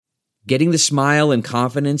Getting the smile and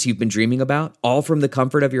confidence you've been dreaming about, all from the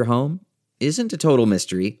comfort of your home, isn't a total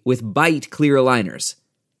mystery with Bite clear aligners.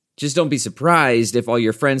 Just don't be surprised if all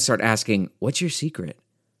your friends start asking, "What's your secret?"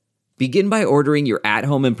 Begin by ordering your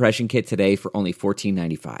at-home impression kit today for only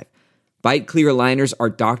 $14.95. Bite clear aligners are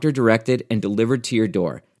doctor-directed and delivered to your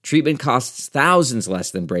door. Treatment costs thousands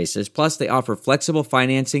less than braces, plus they offer flexible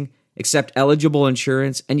financing, accept eligible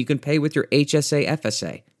insurance, and you can pay with your HSA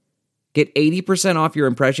FSA. Get 80% off your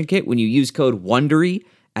impression kit when you use code WONDERY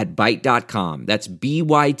at Byte.com. That's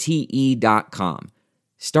BYTE.com.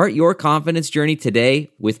 Start your confidence journey today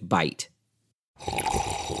with Byte.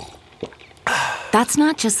 That's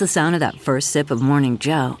not just the sound of that first sip of Morning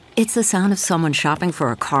Joe. It's the sound of someone shopping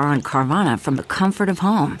for a car on Carvana from the comfort of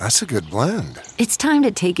home. That's a good blend. It's time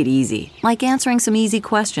to take it easy, like answering some easy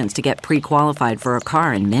questions to get pre-qualified for a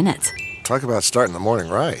car in minutes. Talk about starting the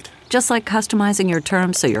morning right. Just like customizing your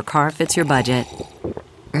terms so your car fits your budget.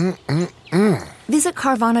 Visit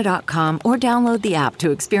Carvana.com or download the app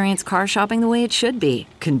to experience car shopping the way it should be.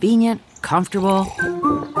 Convenient, comfortable.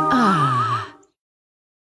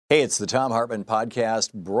 Hey, it's the Thom Hartmann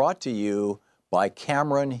Podcast, brought to you by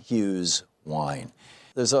Cameron Hughes Wine.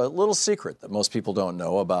 There's a little secret that most people don't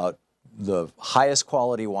know about the highest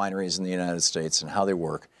quality wineries in the United States and how they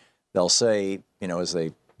work. They'll say, as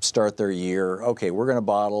they start their year, okay, we're going to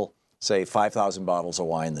bottle, say, 5,000 bottles of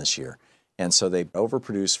wine this year. And so they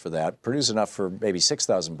overproduce for that, produce enough for maybe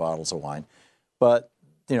 6,000 bottles of wine. But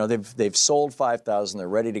they've sold 5,000, they're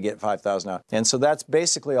ready to get 5,000 out. And so that's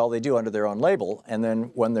basically all they do under their own label. And then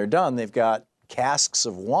when they're done, they've got casks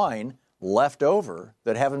of wine left over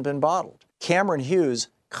that haven't been bottled. Cameron Hughes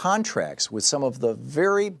contracts with some of the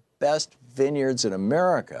very best vineyards in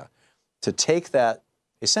America to take that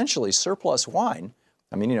essentially surplus wine.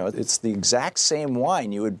 I mean, it's the exact same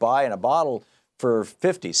wine you would buy in a bottle for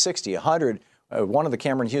 50, 60, 100. One of the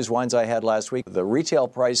Cameron Hughes wines I had last week, the retail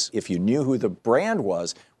price, if you knew who the brand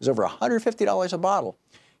was over $150 a bottle.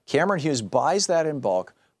 Cameron Hughes buys that in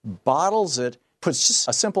bulk, bottles it, puts just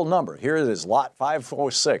a simple number. Here it is, lot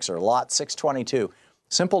 546 or lot 622.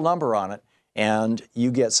 Simple number on it, and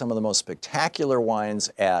you get some of the most spectacular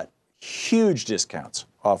wines at huge discounts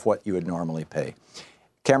off what you would normally pay.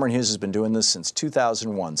 Cameron Hughes has been doing this since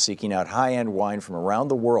 2001, seeking out high-end wine from around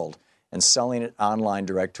the world and selling it online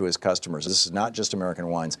direct to his customers. This is not just American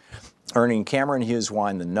wines. Earning Cameron Hughes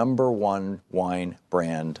Wine the #1 wine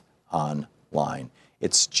brand online.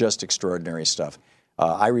 It's just extraordinary stuff.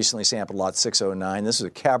 I recently sampled lot 609. This is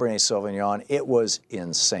a Cabernet Sauvignon. It was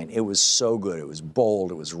insane. It was so good. It was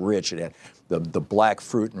bold. It was rich. It had the black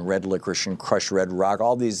fruit and red licorice and crushed red rock,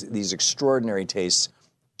 all these extraordinary tastes,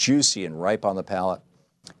 juicy and ripe on the palate.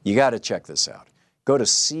 You got to check this out. Go to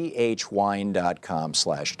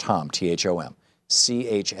chwine.com/Tom, Thom.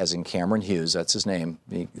 CH as in Cameron Hughes, that's his name,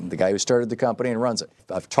 the guy who started the company and runs it.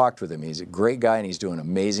 I've talked with him. He's a great guy and he's doing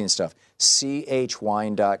amazing stuff.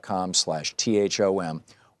 chwine.com/Thom,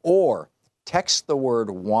 or text the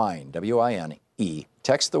word wine, W-I-N-E,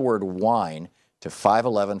 text the word wine to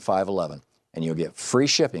 511-511 and you'll get free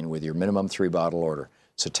shipping with your minimum 3-bottle order.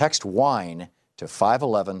 So text wine to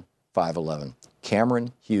 511-511.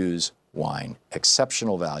 Cameron Hughes Wine.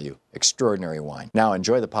 Exceptional value, extraordinary wine. Now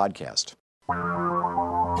enjoy the podcast.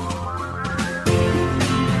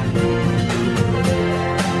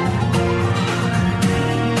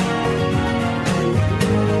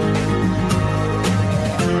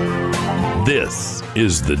 This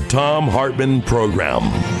is the Thom Hartmann Program.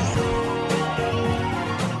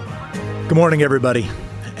 Good morning, everybody,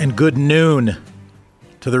 and good noon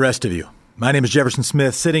to the rest of you. My name is Jefferson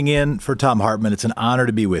Smith, sitting in for Thom Hartmann. It's an honor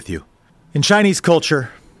to be with you. In Chinese culture,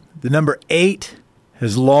 the number 8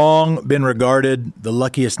 has long been regarded the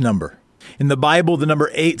luckiest number. In the Bible, the number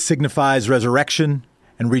 8 signifies resurrection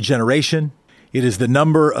and regeneration. It is the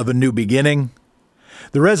number of a new beginning.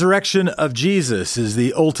 The resurrection of Jesus is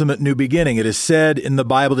the ultimate new beginning. It is said in the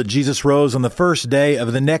Bible that Jesus rose on the first day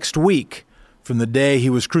of the next week from the day he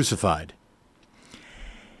was crucified.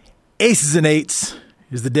 Aces and eights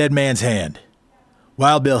is the dead man's hand.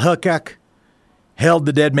 Wild Bill Hickok held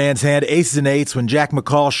the dead man's hand, aces and eights, when Jack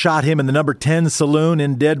McCall shot him in the number 10 saloon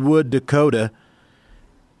in Deadwood, Dakota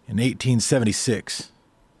in 1876.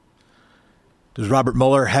 Does Robert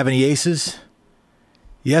Mueller have any aces?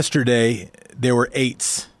 Yesterday, there were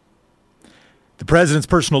eights. The president's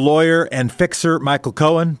personal lawyer and fixer, Michael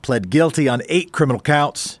Cohen, pled guilty on 8 criminal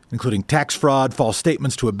counts, including tax fraud, false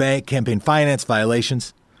statements to a bank, campaign finance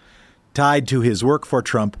violations, tied to his work for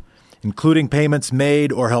Trump, including payments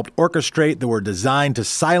made or helped orchestrate that were designed to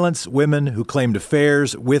silence women who claimed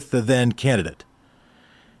affairs with the then candidate.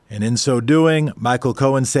 And in so doing, Michael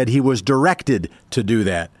Cohen said he was directed to do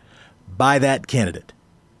that by that candidate.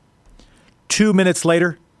 2 minutes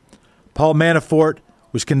later, Paul Manafort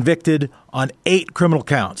was convicted on 8 criminal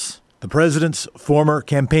counts, the president's former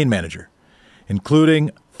campaign manager,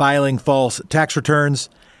 including filing false tax returns,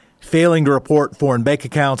 failing to report foreign bank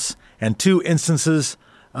accounts, and 2 instances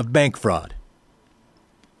of bank fraud.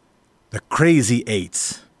 The Crazy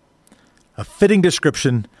Eights, a fitting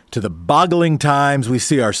description to the boggling times we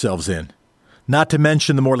see ourselves in, not to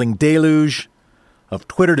mention the morning deluge of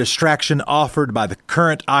Twitter distraction offered by the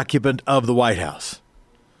current occupant of the White House.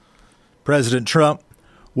 President Trump,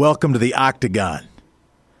 welcome to the Octagon.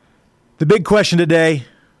 The big question today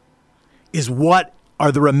is, what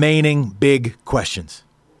are the remaining big questions?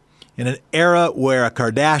 In an era where a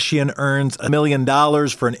Kardashian earns $1 million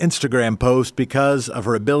for an Instagram post because of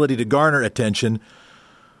her ability to garner attention,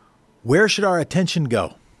 where should our attention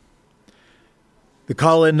go? The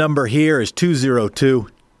call-in number here is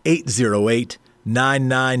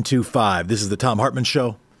 202-808-9925. This is the Thom Hartmann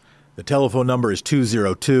Show. The telephone number is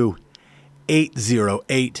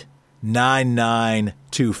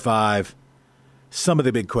 202-808-9925. Some of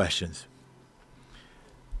the big questions.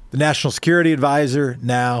 The National Security Advisor,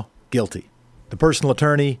 now guilty. The personal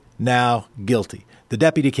attorney, now guilty. The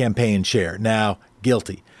deputy campaign chair, now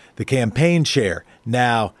guilty. The campaign chair,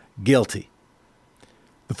 now guilty.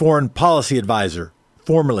 The foreign policy advisor,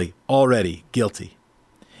 formerly already guilty.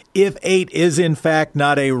 If 8 is in fact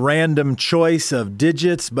not a random choice of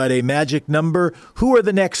digits but a magic number, who are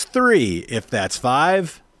the next 3 if that's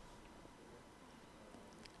 5?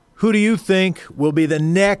 Who do you think will be the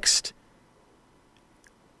next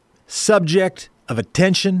subject of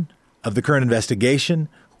attention of the current investigation?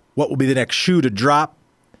 What will be the next shoe to drop?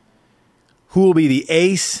 Who will be the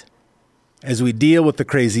ace as we deal with the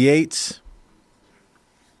Crazy Eights?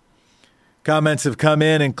 Comments have come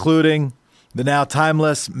in, including the now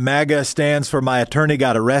timeless MAGA stands for my attorney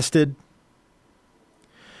got arrested.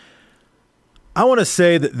 I want to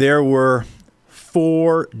say that there were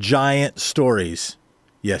 4 giant stories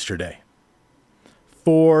yesterday.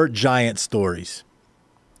 4 giant stories.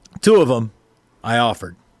 2 of them I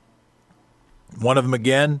offered. One of them,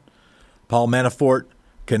 again, Paul Manafort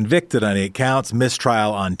convicted on 8 counts,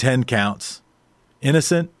 mistrial on 10 counts,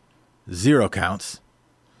 innocent, 0 counts.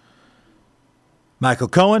 Michael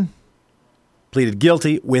Cohen pleaded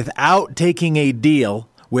guilty without taking a deal,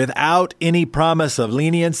 without any promise of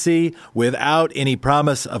leniency, without any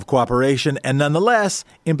promise of cooperation, and nonetheless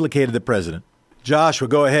implicated the president. Joshua,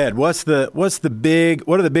 go ahead. What are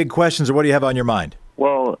the big questions, or what do you have on your mind?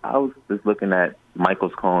 Well, I was just looking at Michael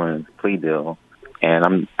Cohen's plea deal, and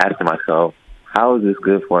I'm asking myself, how is this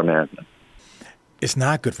good for America? It's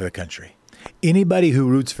not good for the country. Anybody who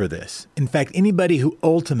roots for this, in fact, anybody who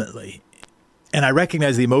ultimately, and I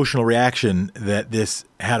recognize the emotional reaction that this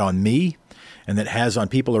had on me and that has on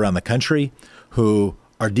people around the country who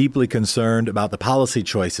are deeply concerned about the policy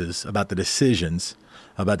choices, about the decisions,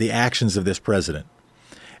 about the actions of this president,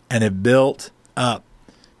 and have built up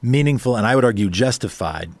meaningful, and I would argue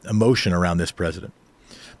justified, emotion around this president.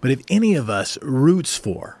 But if any of us roots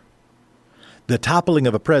for the toppling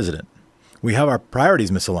of a president, we have our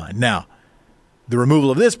priorities misaligned. Now, the removal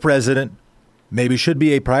of this president maybe should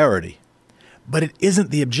be a priority, but it isn't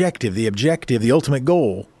the objective. The objective, the ultimate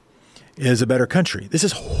goal, is a better country. This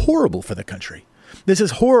is horrible for the country. This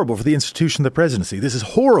is horrible for the institution of the presidency. This is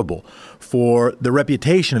horrible for the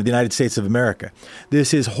reputation of the United States of America.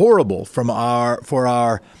 This is horrible for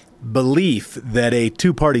our belief that a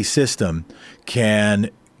 2-party system can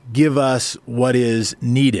give us what is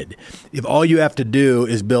needed. If all you have to do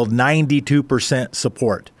is build 92%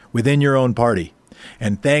 support within your own party,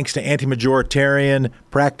 and thanks to anti-majoritarian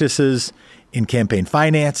practices in campaign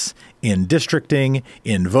finance, in districting,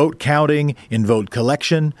 in vote counting, in vote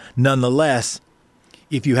collection, nonetheless,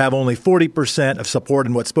 if you have only 40% of support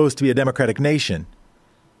in what's supposed to be a democratic nation,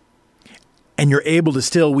 and you're able to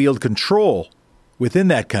still wield control within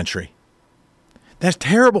that country, that's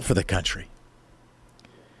terrible for the country.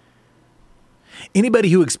 Anybody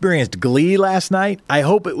who experienced glee last night, I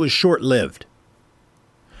hope it was short-lived.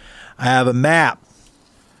 I have a map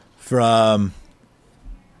from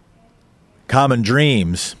Common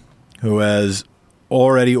Dreams, who has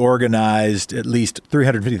already organized at least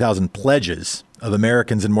 350,000 pledges of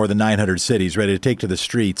Americans in more than 900 cities ready to take to the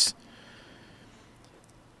streets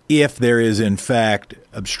if there is, in fact,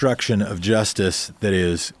 obstruction of justice that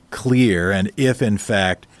is clear, and if, in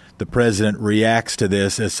fact, the president reacts to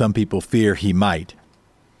this as some people fear he might.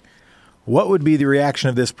 What would be the reaction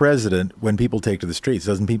of this president when people take to the streets?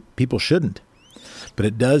 People shouldn't. But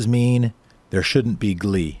it does mean there shouldn't be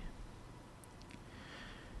glee.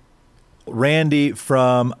 Randy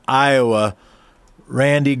from Iowa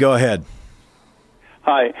Randy, go ahead.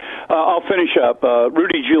 Hi. I'll finish up.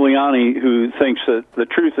 Rudy Giuliani, who thinks that the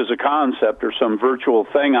truth is a concept or some virtual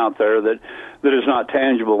thing out there that is not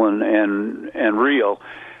tangible and real.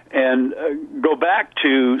 And go back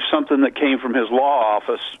to something that came from his law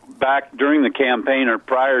office back during the campaign or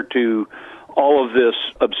prior to all of this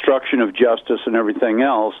obstruction of justice and everything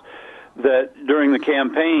else, that during the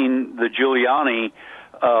campaign, the Giuliani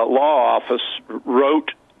law office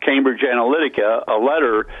wrote Cambridge Analytica a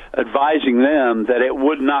letter advising them that it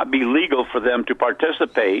would not be legal for them to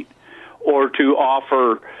participate or to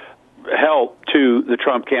offer help to the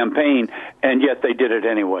Trump campaign, and yet they did it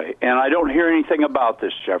anyway. And I don't hear anything about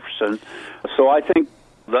this, Jefferson. So I think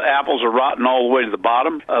the apples are rotten all the way to the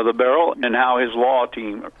bottom of the barrel, and how his law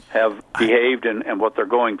team have behaved and what they're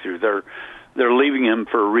going through. They're leaving him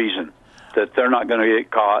for a reason, that they're not going to get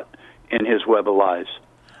caught in his web of lies.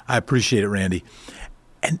 I appreciate it, Randy.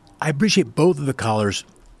 And I appreciate both of the callers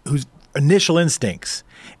whose initial instincts.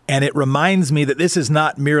 And it reminds me that this is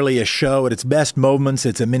not merely a show. At its best moments,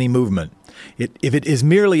 it's a mini movement. If it is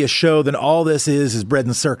merely a show, then all this is bread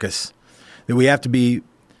and circus. That we have to be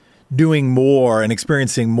doing more and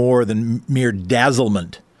experiencing more than mere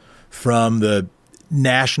dazzlement from the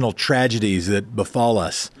national tragedies that befall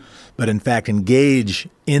us, but in fact engage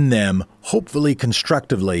in them, hopefully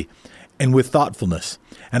constructively and with thoughtfulness.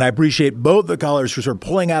 And I appreciate both the callers for sort of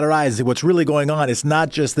pulling out our eyes at what's really going on. It's not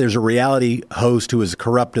just there's a reality host who is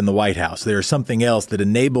corrupt in the White House. There's something else that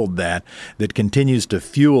enabled that continues to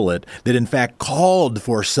fuel it, that in fact called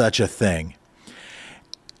for such a thing.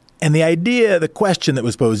 And the question that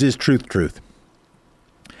was posed is truth.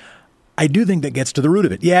 I do think that gets to the root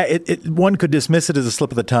of it. Yeah, one could dismiss it as a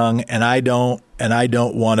slip of the tongue, and I don't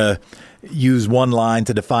want to use one line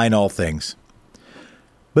to define all things.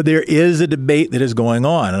 But there is a debate that is going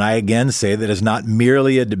on, and I again say that it's not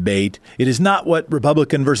merely a debate. It is not what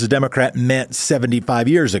Republican versus Democrat meant 75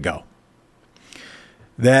 years ago.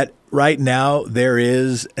 That right now there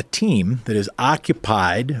is a team that has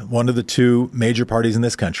occupied one of the two major parties in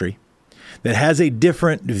this country that has a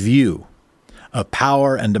different view of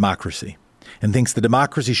power and democracy, and thinks the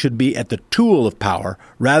democracy should be at the tool of power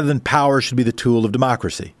rather than power should be the tool of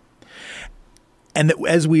democracy. And that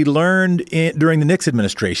as we learned during the Nixon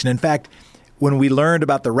administration, in fact, when we learned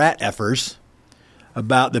about the rat effers,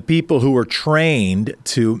 about the people who were trained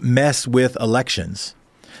to mess with elections,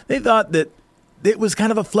 they thought that it was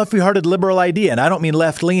kind of a fluffy-hearted liberal idea. And I don't mean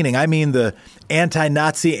left-leaning. I mean the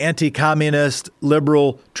anti-Nazi, anti-communist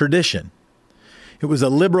liberal tradition. It was a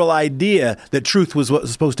liberal idea that truth was what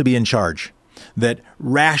was supposed to be in charge, that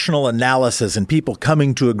rational analysis and people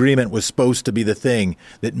coming to agreement was supposed to be the thing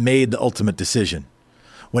that made the ultimate decision.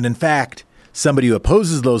 When in fact, somebody who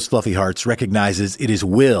opposes those fluffy hearts recognizes it is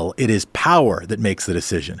will, it is power that makes the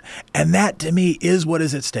decision. And that, to me, is what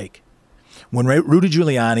is at stake. When Rudy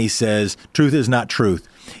Giuliani says truth is not truth,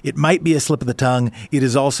 it might be a slip of the tongue. It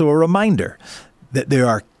is also a reminder that there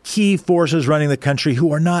are key forces running the country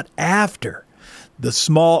who are not after the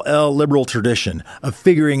small L liberal tradition of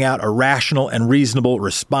figuring out a rational and reasonable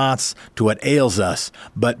response to what ails us,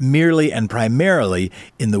 but merely and primarily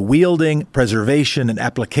in the wielding, preservation, and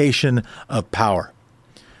application of power.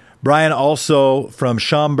 Brian, also from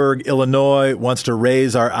Schaumburg, Illinois, wants to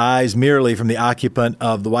raise our eyes merely from the occupant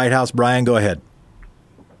of the White House. Brian, go ahead.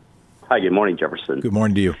 Hi, good morning, Jefferson. Good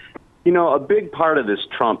morning to you. You know, a big part of this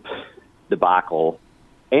Trump debacle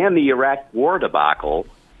and the Iraq war debacle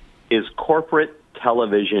is corporate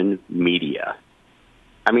television media.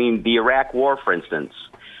 I mean, the Iraq war, for instance,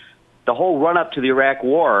 the whole run-up to the Iraq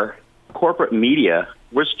war, corporate media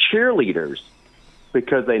was cheerleaders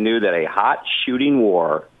because they knew that a hot shooting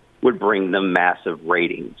war would bring them massive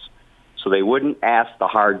ratings. So they wouldn't ask the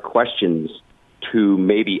hard questions to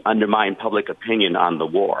maybe undermine public opinion on the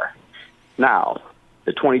war. Now,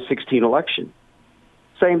 the 2016 election,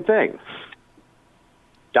 same thing.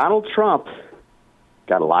 Donald Trump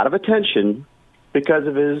got a lot of attention because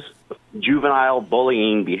of his juvenile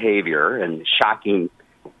bullying behavior and shocking,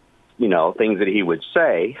 things that he would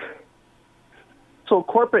say. So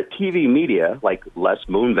corporate TV media, like Les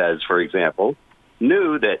Moonves, for example,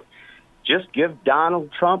 knew that just give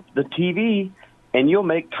Donald Trump the TV and you'll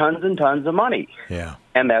make tons and tons of money. Yeah.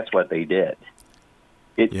 And that's what they did.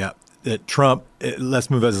 That Trump, Les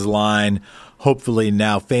Moonves' line, hopefully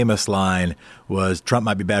now famous line, was Trump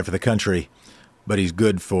might be bad for the country, but he's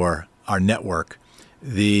good for our network.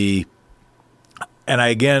 And I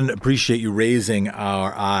again appreciate you raising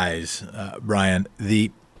our eyes, Brian.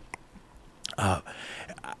 I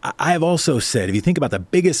have also said, if you think about the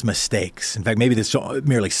biggest mistakes, in fact, maybe this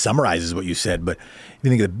merely summarizes what you said, but if you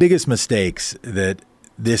think of the biggest mistakes that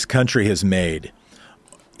this country has made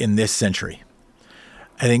in this century.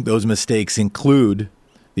 I think those mistakes include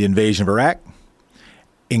the invasion of Iraq,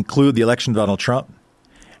 include the election of Donald Trump,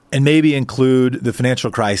 and maybe include the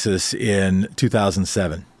financial crisis in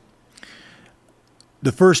 2007.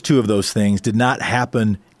 The first two of those things did not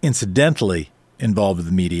happen incidentally involved with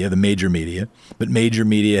the media, the major media, but major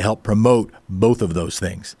media helped promote both of those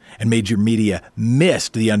things. And major media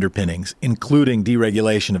missed the underpinnings, including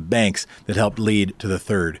deregulation of banks that helped lead to the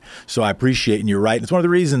third. So I appreciate, and you're right, it's one of the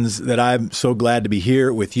reasons that I'm so glad to be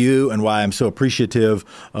here with you and why I'm so appreciative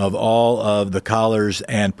of all of the callers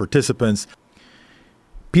and participants.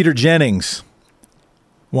 Peter Jennings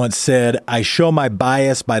once said, "I show my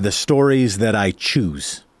bias by the stories that I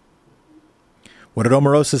choose." What did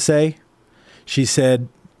Omarosa say? She said,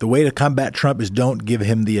 the way to combat Trump is don't give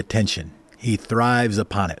him the attention. He thrives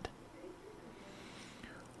upon it.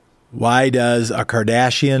 Why does a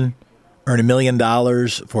Kardashian earn $1 million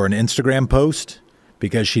for an Instagram post?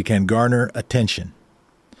 Because she can garner attention.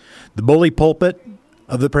 The bully pulpit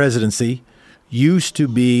of the presidency used to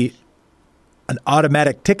be an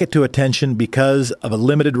automatic ticket to attention because of a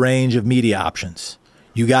limited range of media options.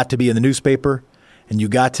 You got to be in the newspaper, and you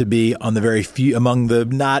got to be on the very few, among the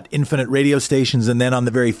not infinite radio stations, and then on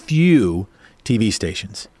the very few TV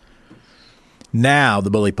stations. Now the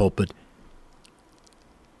bully pulpit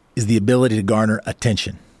is the ability to garner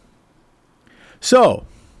attention. So,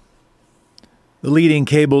 the leading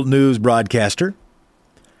cable news broadcaster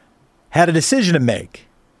had a decision to make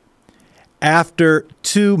after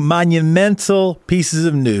two monumental pieces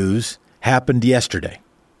of news happened yesterday.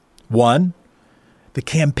 One, the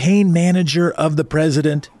campaign manager of the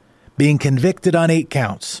president being convicted on 8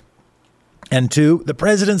 counts. And 2, the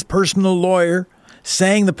president's personal lawyer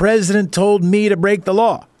saying the president told me to break the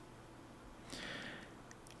law.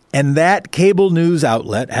 And that cable news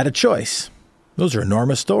outlet had a choice. Those are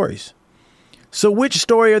enormous stories. So which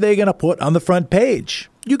story are they going to put on the front page?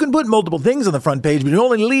 You can put multiple things on the front page, but you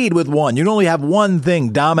only lead with one. You can only have one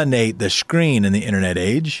thing dominate the screen in the internet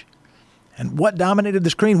age. And what dominated the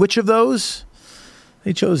screen? Which of those?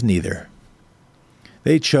 They chose neither.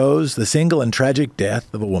 They chose the single and tragic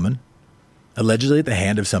death of a woman, allegedly at the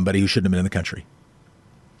hand of somebody who shouldn't have been in the country.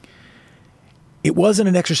 It wasn't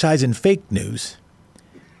an exercise in fake news.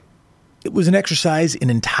 It was an exercise in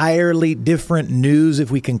entirely different news, if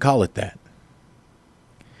we can call it that.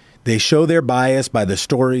 They show their bias by the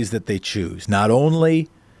stories that they choose, not only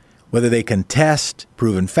whether they contest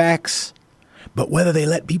proven facts, but whether they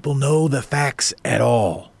let people know the facts at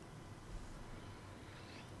all.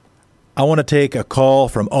 I want to take a call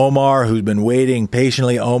from Omar, who's been waiting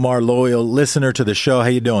patiently. Omar, loyal listener to the show. How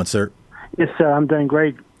you doing, sir? Yes, sir. I'm doing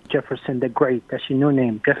great. Jefferson the Great. That's your new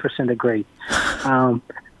name, Jefferson the Great. I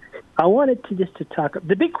wanted to talk.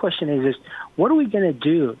 The big question is what are we going to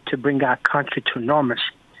do to bring our country to normalcy?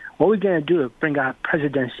 What are we going to do to bring our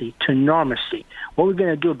presidency to normalcy? What are we going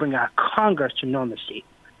to do to bring our Congress to normalcy?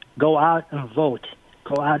 Go out and vote.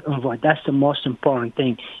 Go out and vote. That's the most important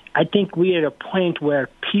thing. I think we're at a point where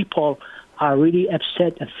people are really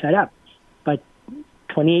upset and fed up. But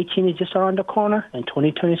 2018 is just around the corner, and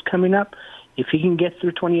 2020 is coming up. If we can get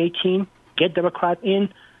through 2018, get Democrat in,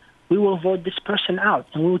 we will vote this person out,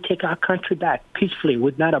 and we will take our country back peacefully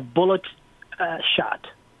with not a bullet shot.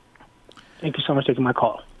 Thank you so much for taking my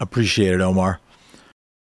call. Appreciate it, Omar.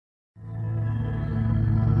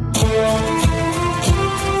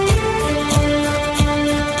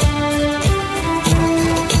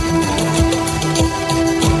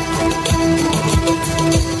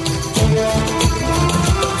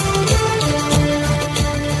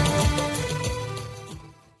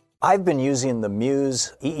 I've been using the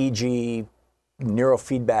Muse EEG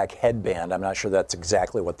neurofeedback headband. I'm not sure that's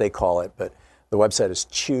exactly what they call it, but the website is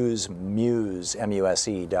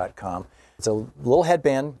choosemuse.com. It's a little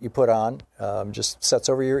headband you put on, just sets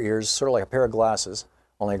over your ears, sort of like a pair of glasses,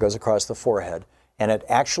 only it goes across the forehead. And it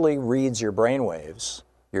actually reads your brain waves,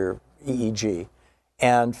 your EEG,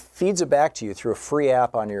 and feeds it back to you through a free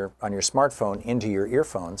app on your smartphone into your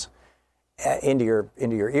earphones, into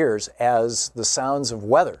your ears as the sounds of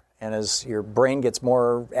weather. And as your brain gets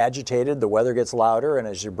more agitated, the weather gets louder, and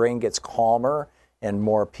as your brain gets calmer and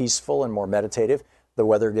more peaceful and more meditative, the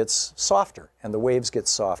weather gets softer and the waves get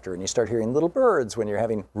softer, and you start hearing little birds when you're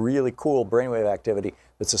having really cool brainwave activity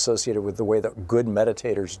that's associated with the way that good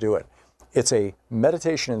meditators do it. It's a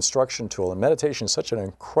meditation instruction tool, and meditation is such an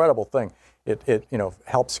incredible thing. It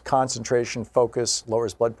helps concentration, focus,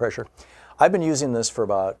 lowers blood pressure. I've been using this for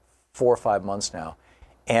about 4 or 5 months now,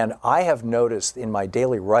 and I have noticed in my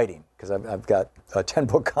daily writing, because I've got a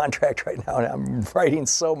 10-book contract right now, and I'm writing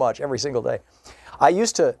so much every single day. I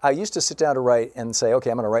used to sit down to write and say,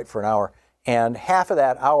 okay, I'm going to write for an hour, And half of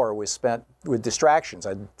that hour was spent with distractions.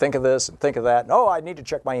 I'd think of this and think of that. And, oh, I need to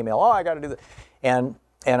check my email. Oh, I got to do that. And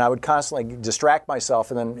I would constantly distract myself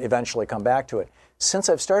and then eventually come back to it. Since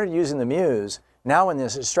I've started using the Muse, now when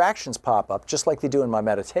these distractions pop up, just like they do in my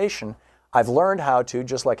meditation, I've learned how to,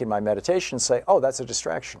 just like in my meditation, say, oh, that's a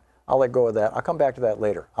distraction. I'll let go of that. I'll come back to that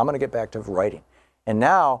later. I'm going to get back to writing. And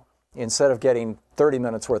now, instead of getting 30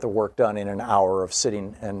 minutes worth of work done in an hour of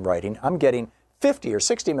sitting and writing, I'm getting 50 or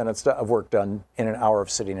 60 minutes of work done in an hour of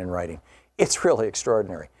sitting and writing. It's really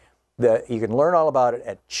extraordinary. You can learn all about it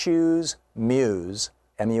at ChooseMuse,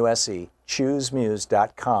 M-U-S-E,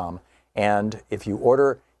 ChooseMuse.com. And if you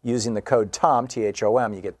order using the code TOM,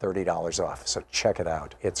 T-H-O-M, you get $30 off. So check it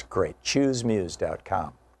out. It's great.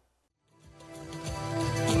 ChooseMuse.com.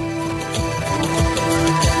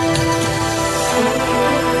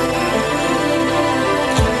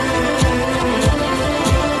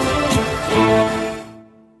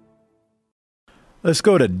 Let's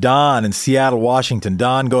go to Don in Seattle, Washington.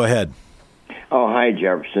 Don, go ahead. Oh, hi,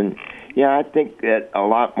 Jefferson. Yeah, I think that a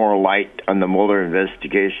lot more light on the Mueller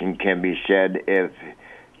investigation can be shed if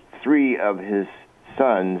 3 of his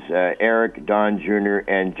sons, Eric, Don Jr.,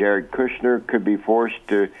 and Jared Kushner, could be forced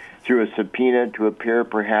through a subpoena to appear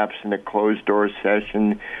perhaps in a closed-door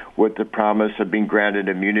session with the promise of being granted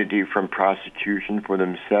immunity from prosecution for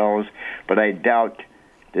themselves. But I doubt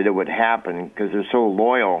that it would happen because they're so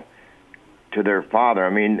loyal to their father. I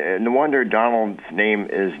mean, no wonder Donald's name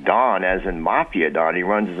is Don, as in Mafia Don. He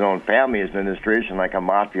runs his own family administration like a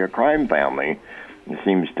mafia crime family, it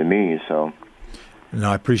seems to me. So,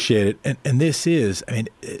 no, I appreciate it. And this is, I mean,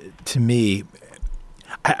 to me,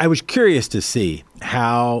 I was curious to see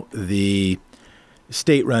how the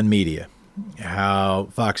state-run media, how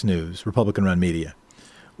Fox News, Republican-run media,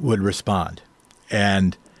 would respond.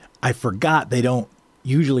 And I forgot they don't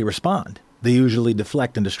usually respond. They usually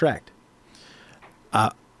deflect and distract.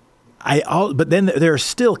 But then there are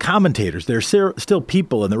still commentators. There are still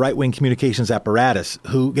people in the right-wing communications apparatus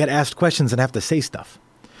who get asked questions and have to say stuff.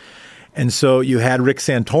 And so you had Rick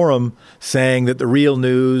Santorum saying that the real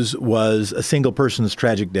news was a single person's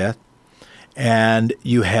tragic death. And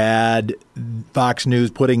you had Fox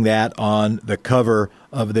News putting that on the cover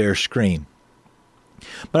of their screen.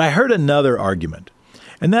 But I heard another argument.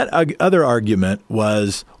 And that other argument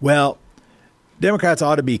was, well, Democrats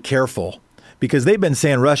ought to be careful because they've been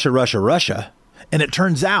saying Russia, Russia, Russia, and it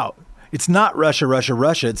turns out it's not Russia, Russia,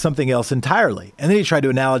 Russia. It's something else entirely. And then he tried to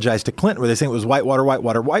analogize to Clinton where they say it was Whitewater,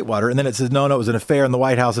 Whitewater, Whitewater. And then it says, no, it was an affair in the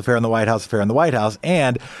White House, affair in the White House, affair in the White House.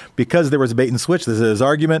 And because there was a bait and switch, this is his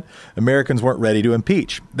argument, Americans weren't ready to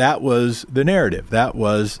impeach. That was the narrative. That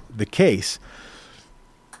was the case.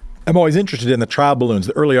 I'm always interested in the trial balloons,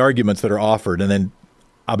 the early arguments that are offered. And then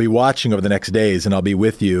I'll be watching over the next days, and I'll be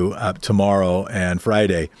with you tomorrow and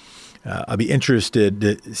Friday. I'll be interested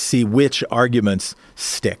to see which arguments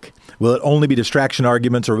stick. Will it only be distraction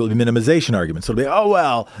arguments or will it be minimization arguments? So it'll be, oh,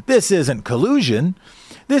 well, this isn't collusion.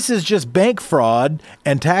 This is just bank fraud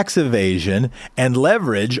and tax evasion and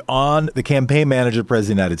leverage on the campaign manager of the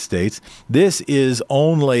President of the United States. This is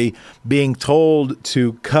only being told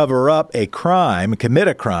to cover up a crime, commit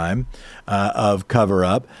a crime of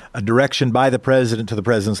cover-up, a direction by the president to the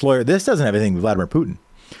president's lawyer. This doesn't have anything with Vladimir Putin.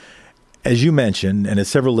 As you mentioned, and as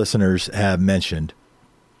several listeners have mentioned,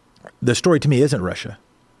 the story to me isn't Russia.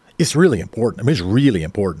 It's really important. I mean, it's really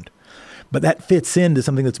important. But that fits into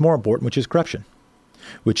something that's more important, which is corruption.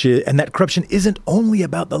 And that corruption isn't only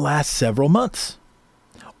about the last several months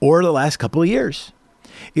or the last couple of years.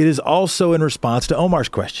 It is also in response to Omar's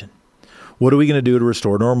question. What are we going to do to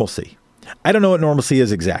restore normalcy? I don't know what normalcy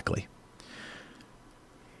is exactly.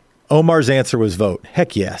 Omar's answer was vote.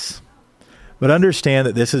 Heck yes. But understand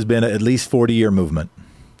that this has been at least 40-year movement.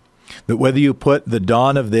 That whether you put the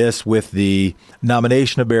dawn of this with the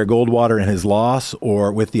nomination of Barry Goldwater and his loss,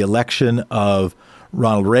 or with the election of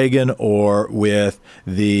Ronald Reagan, or with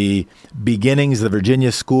the beginnings of the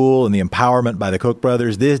Virginia school and the empowerment by the Koch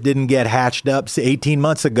brothers, this didn't get hatched up 18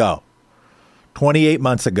 months ago, 28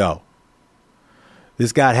 months ago.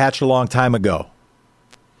 This got hatched a long time ago.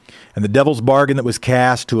 And the devil's bargain that was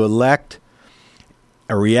cast to elect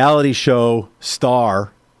a reality show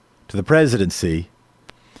star to the presidency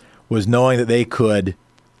was knowing that they could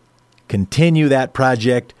continue that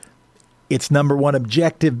project, its number one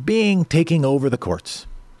objective being taking over the courts,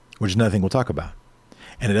 which is another thing we'll talk about.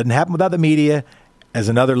 And it doesn't happen without the media, as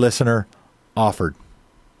another listener offered.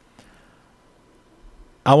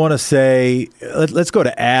 I want to say, let's go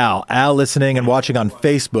to Al. Al listening and watching on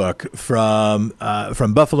Facebook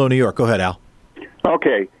from Buffalo, New York. Go ahead, Al.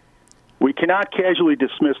 Okay. we cannot casually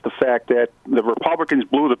dismiss the fact that the Republicans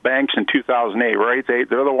blew the banks in 2008, right? They're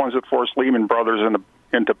the ones that forced Lehman Brothers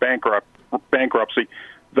into bankruptcy,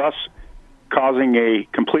 thus causing a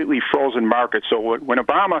completely frozen market. So when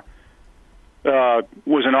Obama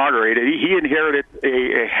was inaugurated, he inherited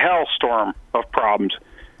a hellstorm of problems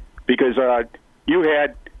because you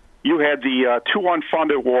had the two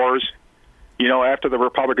unfunded wars, after the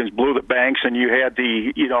Republicans blew the banks, and you had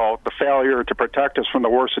the failure to protect us from the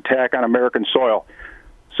worst attack on American soil.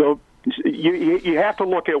 So you have to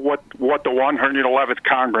look at what the 111th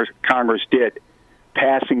Congress did,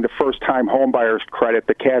 passing the first-time homebuyers credit,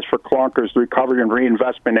 the cash for clunkers, the Recovery and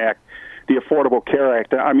Reinvestment Act, the Affordable Care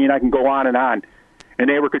Act. I mean, I can go on. And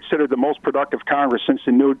they were considered the most productive Congress since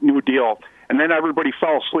the New Deal. And then everybody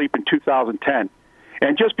fell asleep in 2010.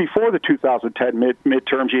 And just before the 2010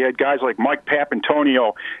 midterms, you had guys like Mike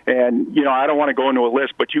Papantonio, and I don't want to go into a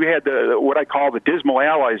list, but you had what I call the dismal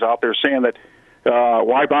allies out there saying that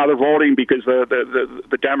why bother voting because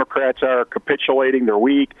the Democrats are capitulating, they're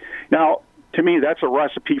weak. Now, to me, that's a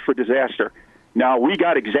recipe for disaster. Now, we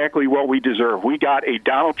got exactly what we deserve. We got a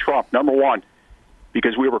Donald Trump, number one,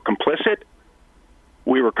 because we were complicit,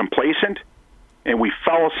 we were complacent, and we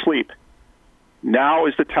fell asleep. Now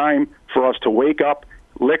is the time for us to wake up,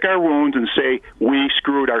 lick our wounds, and say, we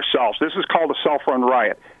screwed ourselves. This is called a self-run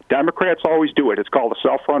riot. Democrats always do it. It's called a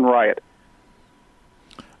self-run riot.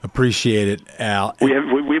 Appreciate it, Al.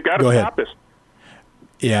 We've got to stop this.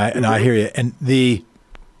 Yeah, and I hear you. And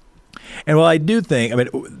well, I do think,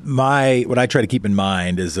 what I try to keep in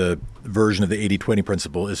mind is a version of the 80-20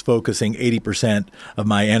 principle is focusing 80% of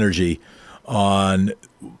my energy on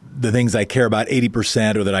the things I care about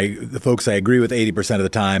 80%, or the folks I agree with 80% of the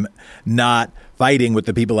time, not fighting with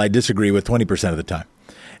the people I disagree with 20% of the time.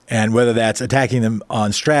 And whether that's attacking them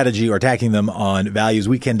on strategy or attacking them on values,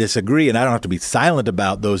 we can disagree. And I don't have to be silent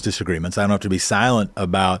about those disagreements. I don't have to be silent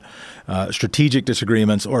about strategic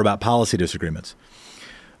disagreements or about policy disagreements.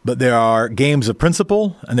 But there are games of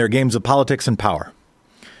principle and there are games of politics and power.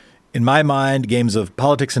 In my mind, games of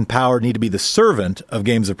politics and power need to be the servant of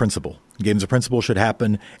games of principle. Games of principle should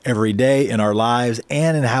happen every day in our lives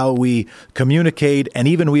and in how we communicate and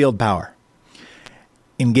even wield power.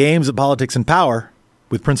 In games of politics and power,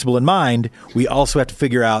 with principle in mind, we also have to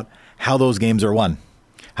figure out how those games are won,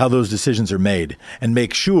 how those decisions are made, and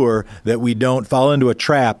make sure that we don't fall into a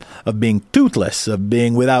trap of being toothless, of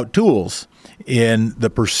being without tools in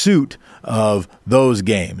the pursuit of those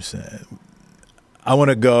games. I want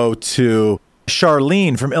to go to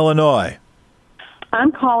Charlene from Illinois.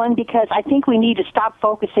 I'm calling because I think we need to stop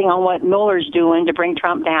focusing on what Mueller's doing to bring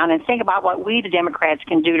Trump down and think about what we, the Democrats,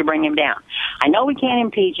 can do to bring him down. I know we can't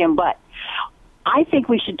impeach him, but I think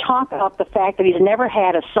we should talk about the fact that he's never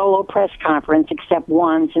had a solo press conference except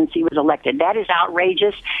one since he was elected. That is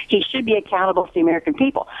outrageous. He should be accountable to the American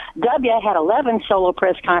people. W had 11 solo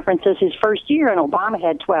press conferences his first year, and Obama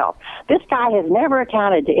had 12. This guy has never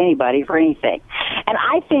accounted to anybody for anything. And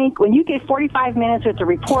I think when you get 45 minutes with the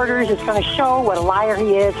reporters, it's going to show what a liar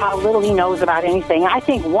he is, how little he knows about anything. I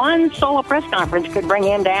think one solo press conference could bring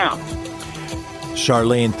him down.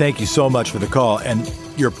 Charlene, thank you so much for the call. And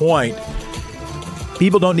your point,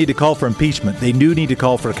 people don't need to call for impeachment. They do need to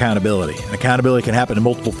call for accountability. And accountability can happen in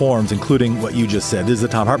multiple forms, including what you just said. This is the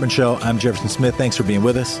Thom Hartmann Show. I'm Jefferson Smith. Thanks for being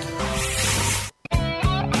with us.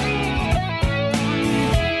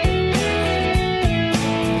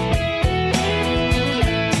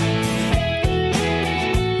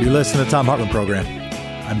 You're listening to the Thom Hartmann Program.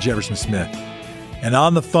 I'm Jefferson Smith. And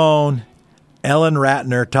on the phone, Ellen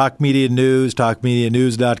Ratner, Talk Media News,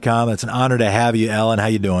 talkmedianews.com. It's an honor to have you, Ellen. How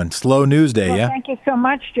you doing? Slow news day, yeah? Thank you so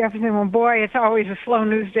much, Jefferson. Well, boy, it's always a slow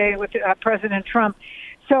news day with President Trump.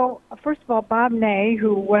 So, first of all, Bob Ney,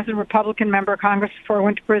 who was a Republican member of Congress before he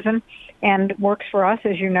went to prison and works for us,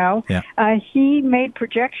 as you know, he made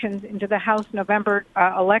projections into the House November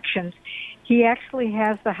elections. He actually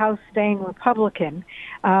has the House staying Republican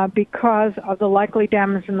because of the likely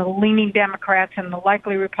Dems and the leaning Democrats and the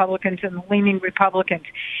likely Republicans and the leaning Republicans.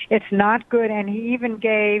 It's not good, and he even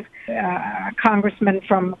gave a congressman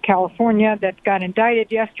from California that got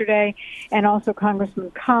indicted yesterday, and also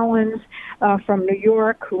Congressman Collins from New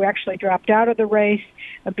York, who actually dropped out of the race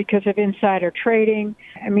because of insider trading.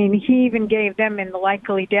 I mean, he even gave them in the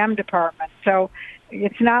likely Dem department. So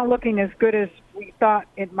it's not looking as good as we thought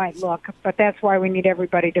it might look, but that's why we need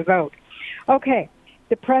everybody to vote. Okay,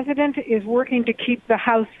 the president is working to keep the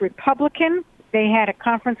House Republican. They had a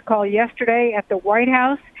conference call yesterday at the White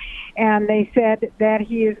House, and they said that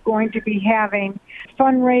he is going to be having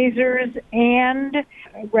fundraisers and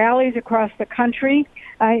rallies across the country.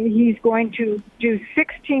 He's going to do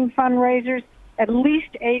 16 fundraisers at least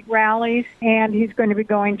 8 rallies, and he's going to be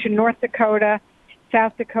going to North Dakota,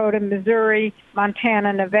 South Dakota, Missouri,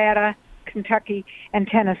 Montana, Nevada, Kentucky, and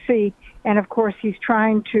Tennessee. And, of course, he's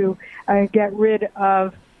trying to get rid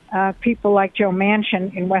of people like Joe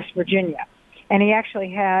Manchin in West Virginia. And he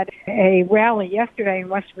actually had a rally yesterday in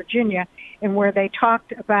West Virginia in where they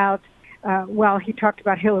talked about, he talked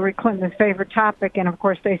about Hillary Clinton's favorite topic, and, of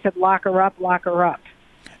course, they said, lock her up, lock her up.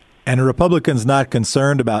 And are Republicans not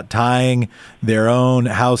concerned about tying their own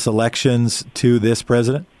House elections to this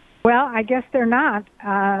president? Well, I guess they're not.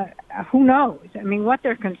 Who knows? I mean, what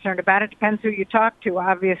they're concerned about, it depends who you talk to,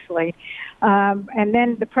 obviously. And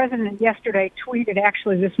then the president yesterday tweeted,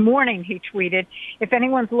 actually this morning he tweeted, if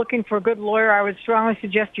anyone's looking for a good lawyer, I would strongly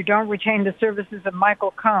suggest you don't retain the services of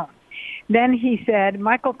Michael Cohen. Then he said,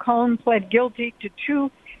 Michael Cohen pled guilty to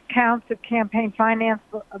 2 counts of campaign finance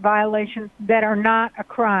violations that are not a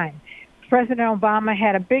crime. President Obama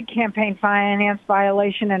had a big campaign finance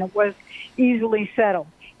violation, and it was easily settled.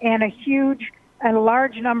 And a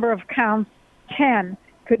large number of counts, 10,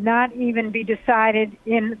 could not even be decided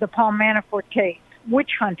in the Paul Manafort case.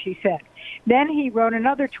 Witch hunt, he said. Then he wrote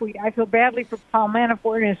another tweet. I feel badly for Paul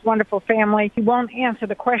Manafort and his wonderful family. He won't answer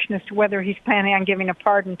the question as to whether he's planning on giving a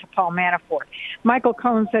pardon to Paul Manafort. Michael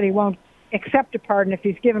Cohen said he won't accept a pardon if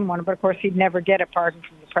he's given one, but of course he'd never get a pardon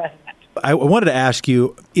from the president. I wanted to ask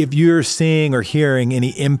you if you're seeing or hearing any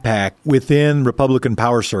impact within Republican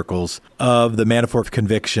power circles of the Manafort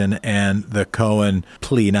conviction and the Cohen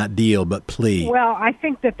plea, not deal, but plea. Well, I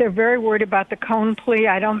think that they're very worried about the Cohen plea.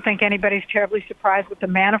 I don't think anybody's terribly surprised with the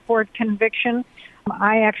Manafort conviction.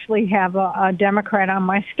 I actually have a Democrat on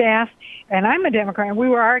my staff, and I'm a Democrat, and we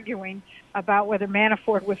were arguing about whether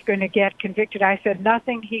Manafort was going to get convicted. I said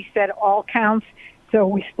nothing. He said all counts. So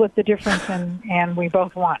we split the difference, and we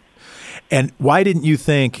both won. And why didn't you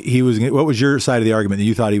think he was? What was your side of the argument that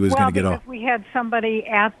you thought he was going to get off? We had somebody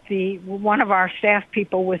one of our staff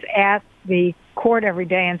people was at the court every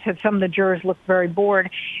day and said some of the jurors looked very bored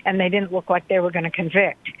and they didn't look like they were going to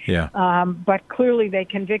convict. Yeah. But clearly they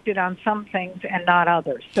convicted on some things and not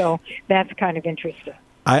others. So that's kind of interesting.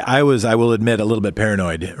 I will admit, a little bit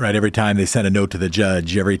paranoid, right? Every time they sent a note to the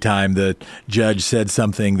judge, every time the judge said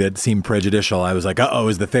something that seemed prejudicial, I was like, uh-oh,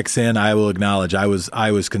 is the fix in? I will acknowledge I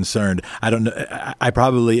was concerned. I don't know. I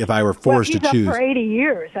probably, if I were forced to choose. He's up for 80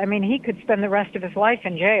 years. I mean, he could spend the rest of his life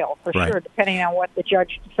in jail, for sure, depending on what the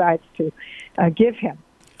judge decides to give him.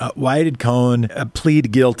 Why did Cohen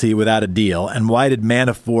plead guilty without a deal, and why did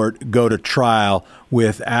Manafort go to trial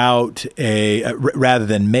without rather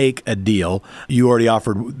than make a deal? You already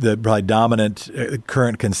offered the probably dominant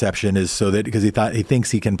current conception is so that because he thinks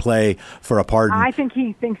he can play for a pardon. I think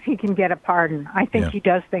he thinks he can get a pardon. I think he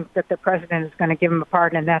does think that the president is going to give him a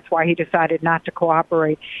pardon, and that's why he decided not to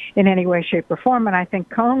cooperate in any way, shape, or form. And I think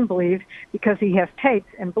Cohen believes because he has tapes,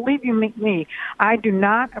 and believe you me, I do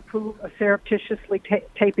not approve of surreptitiously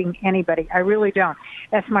taping anybody. I really don't.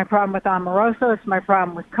 That's my problem with Omarosa. It's my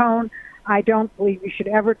problem with Cohen. I don't believe you should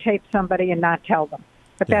ever tape somebody and not tell them.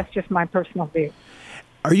 But that's just my personal view.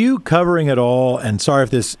 Are you covering at all? And sorry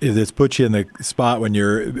if this puts you in the spot when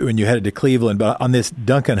you headed to Cleveland, but on this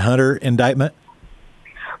Duncan Hunter indictment.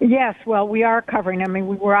 Yes, well, we are covering. I mean,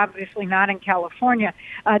 we were obviously not in California.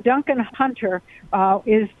 Duncan Hunter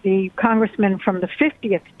is the congressman from the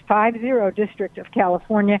 50th district of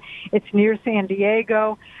California. It's near San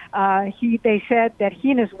Diego. They said that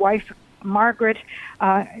he and his wife, Margaret,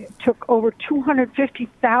 took over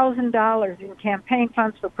 $250,000 in campaign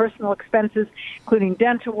funds for personal expenses, including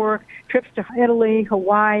dental work, trips to Italy,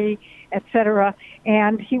 Hawaii, etc.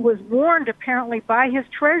 And he was warned, apparently, by his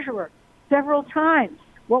treasurer several times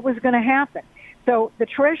what was going to happen. So the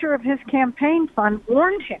treasurer of his campaign fund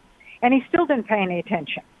warned him, and he still didn't pay any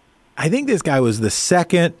attention. I think this guy was the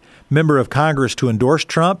second member of Congress to endorse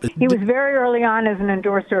Trump. He was very early on as an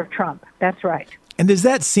endorser of Trump. That's right. And does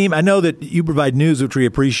that seem, I know that you provide news, which we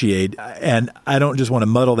appreciate, and I don't just want to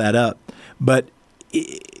muddle that up, but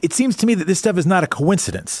it seems to me that this stuff is not a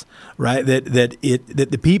coincidence, right? That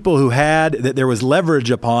the people that there was leverage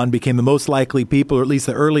upon became the most likely people, or at least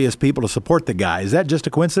the earliest people to support the guy. Is that just a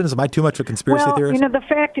coincidence? Am I too much of a conspiracy theorist? Well, the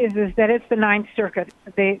fact is that it's the Ninth Circuit.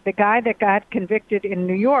 The guy that got convicted in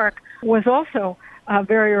New York was also a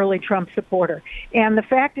very early Trump supporter. And the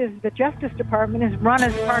fact is the Justice Department is run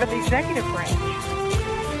as part of the executive branch.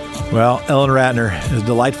 Well, Ellen Ratner, it's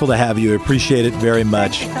delightful to have you. I appreciate it very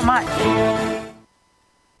much. Thank you so much.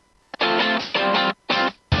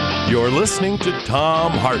 You're listening to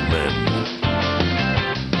Thom Hartmann.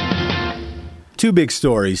 Two big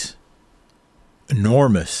stories.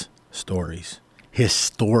 Enormous stories.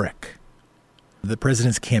 Historic. The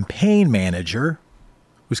president's campaign manager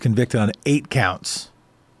was convicted on 8 counts.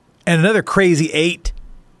 And another crazy 8.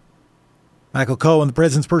 Michael Cohen, the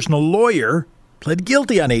president's personal lawyer, pled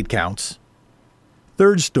guilty on 8 counts.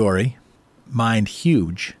 Third story, mind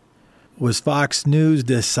huge, was Fox News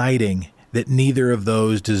deciding that neither of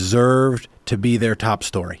those deserved to be their top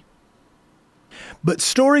story. But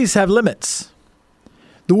stories have limits.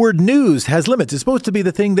 The word news has limits. It's supposed to be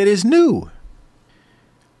the thing that is new.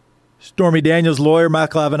 Stormy Daniels' lawyer,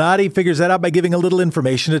 Michael Avenatti, figures that out by giving a little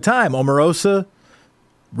information at a time. Omarosa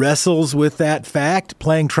wrestles with that fact,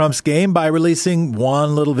 playing Trump's game by releasing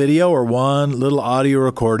one little video or one little audio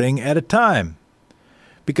recording at a time,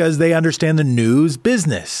 because they understand the news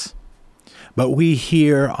business. But we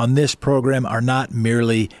here on this program are not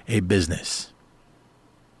merely a business.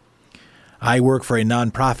 I work for a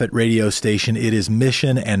nonprofit radio station. It is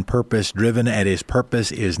mission and purpose driven, and its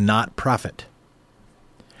purpose is not profit.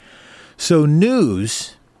 So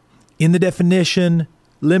news, in the definition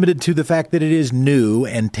limited to the fact that it is new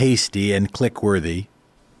and tasty and click-worthy,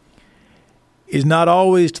 is not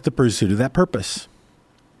always to the pursuit of that purpose.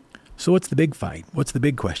 So what's the big fight? What's the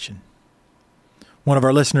big question? One of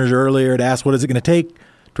our listeners earlier had asked, what is it going to take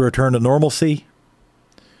to return to normalcy?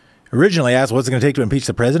 Originally asked, what's it going to take to impeach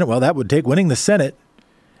the president? Well, that would take winning the Senate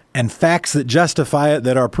and facts that justify it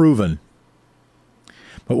that are proven.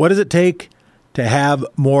 But what does it take to have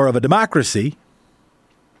more of a democracy?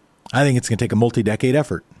 I think it's going to take a multi-decade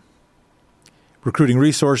effort. Recruiting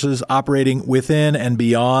resources, operating within and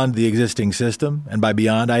beyond the existing system. And by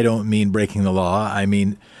beyond, I don't mean breaking the law. I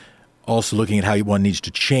mean also looking at how one needs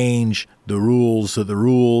to change the rules so the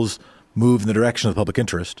rules move in the direction of the public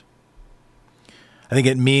interest. I think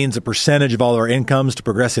it means a percentage of all our incomes to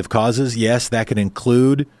progressive causes. Yes, that could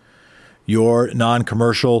include your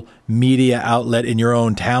non-commercial media outlet in your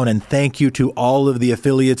own town. And thank you to all of the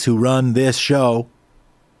affiliates who run this show.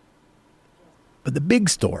 But the big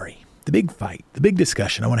story, the big fight, the big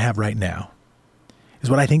discussion I want to have right now is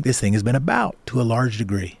what I think this thing has been about to a large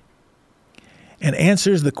degree, and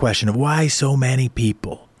answers the question of why so many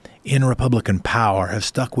people in Republican power have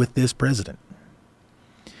stuck with this president.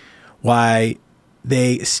 Why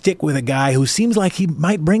they stick with a guy who seems like he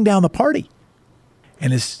might bring down the party.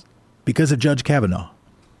 And it's because of Judge Kavanaugh.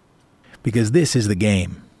 Because this is the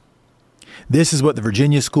game. This is what the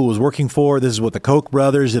Virginia school was working for. This is what the Koch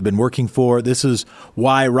brothers have been working for. This is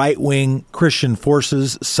why right-wing Christian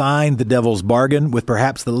forces signed the devil's bargain with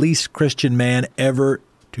perhaps the least Christian man ever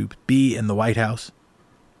to be in the White House.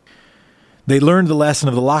 They learned the lesson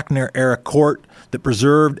of the Lochner-era court that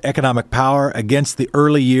preserved economic power against the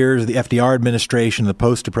early years of the FDR administration, the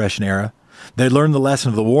post-Depression era. They learned the lesson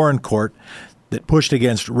of the Warren court that pushed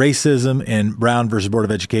against racism in Brown versus Board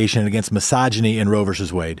of Education and against misogyny in Roe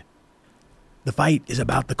versus Wade. The fight is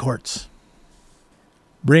about the courts.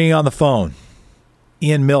 Bringing on the phone,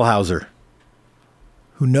 Ian Millhauser,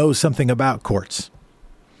 who knows something about courts.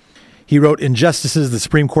 He wrote Injustices, the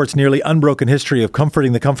Supreme Court's nearly unbroken history of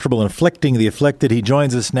comforting the comfortable and afflicting the afflicted. He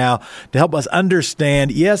joins us now to help us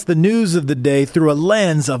understand, yes, the news of the day through a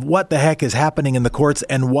lens of what the heck is happening in the courts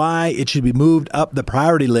and why it should be moved up the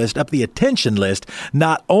priority list, up the attention list,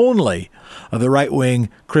 not only of the right-wing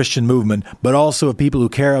Christian movement, but also of people who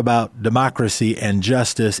care about democracy and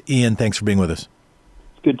justice. Ian, thanks for being with us.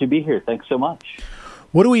 It's good to be here. Thanks so much.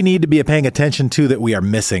 What do we need to be paying attention to that we are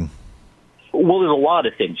missing? Well, there's a lot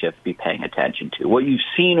of things you have to be paying attention to. What you've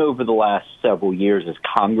seen over the last several years as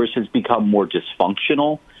Congress has become more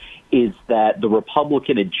dysfunctional is that the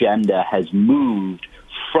Republican agenda has moved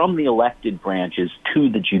from the elected branches to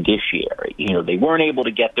the judiciary. You know, they weren't able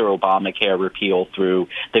to get their Obamacare repeal through.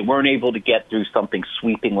 They weren't able to get through something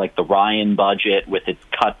sweeping like the Ryan budget with its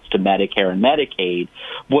cuts to Medicare and Medicaid.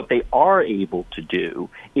 What they are able to do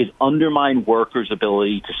is undermine workers'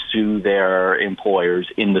 ability to sue their employers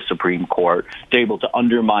in the Supreme Court. They're able to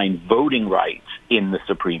undermine voting rights in the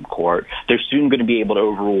Supreme Court. They're soon going to be able to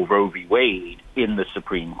overrule Roe v. Wade in the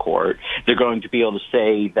Supreme Court. They're going to be able to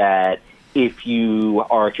say that if you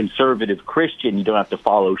are a conservative Christian, you don't have to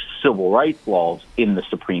follow civil rights laws in the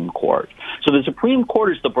Supreme Court. So the Supreme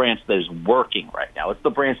Court is the branch that is working right now. It's the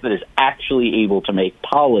branch that is actually able to make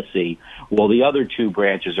policy, while the other two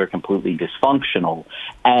branches are completely dysfunctional.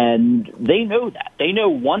 And they know that. They know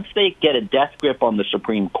once they get a death grip on the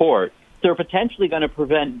Supreme Court, they're potentially going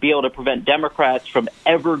to be able to prevent Democrats from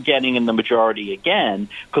ever getting in the majority again,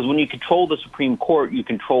 because when you control the Supreme Court, you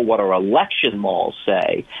control what our election laws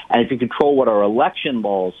say. And if you control what our election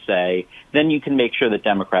laws say, then you can make sure that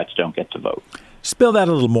Democrats don't get to vote. Spill that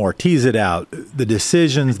a little more. Tease it out. The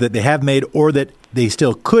decisions that they have made or that they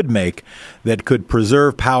still could make that could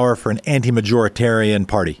preserve power for an anti-majoritarian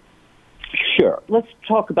party. Sure. Let's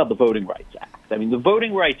talk about the Voting Rights Act. I mean, the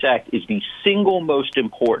Voting Rights Act is the single most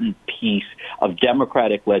important piece of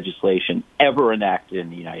democratic legislation ever enacted in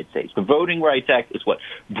the United States. The Voting Rights Act is what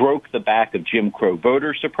broke the back of Jim Crow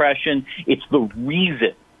voter suppression. It's the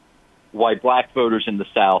reason why black voters in the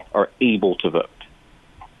South are able to vote.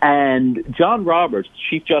 And John Roberts,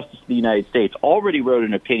 Chief Justice of the United States, already wrote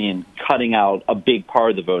an opinion cutting out a big part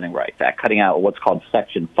of the Voting Rights Act, cutting out what's called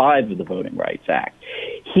Section 5 of the Voting Rights Act.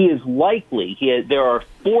 He is likely, there are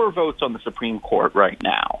 4 votes on the Supreme Court right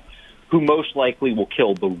now who most likely will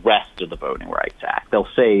kill the rest of the Voting Rights Act. They'll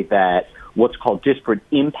say that what's called disparate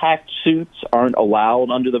impact suits aren't allowed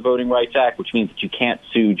under the Voting Rights Act, which means that you can't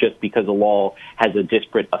sue just because a law has a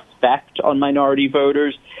disparate effect on minority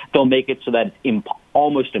voters. They'll make it so that it's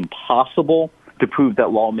almost impossible to prove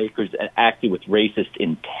that lawmakers acted with racist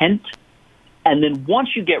intent. And then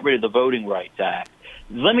once you get rid of the Voting Rights Act,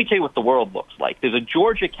 let me tell you what the world looks like. There's a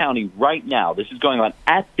Georgia county right now, this is going on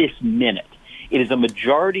at this minute. It is a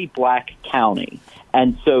majority black county.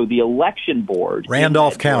 And so the election board...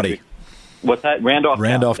 Randolph County. What's that? Randolph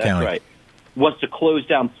County. That's right. Wants to close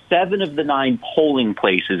down 7 of the 9 polling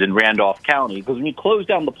places in Randolph County, because when you close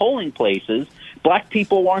down the polling places, black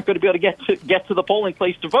people aren't going to be able to get to the polling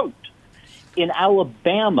place to vote. In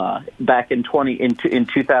Alabama, back in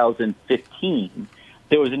 2015,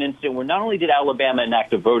 there was an incident where not only did Alabama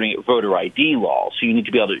enact a voter ID law, so you need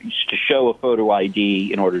to be able to show a photo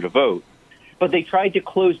ID in order to vote, but they tried to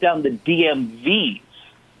close down the DMVs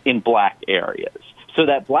in black areas so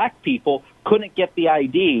that black people couldn't get the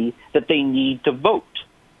ID that they need to vote.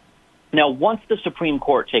 Now, once the Supreme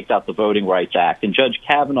Court takes out the Voting Rights Act, and Judge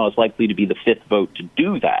Kavanaugh is likely to be the 5th vote to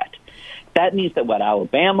do that, that means that what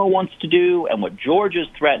Alabama wants to do and what Georgia is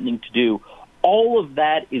threatening to do, all of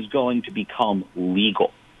that is going to become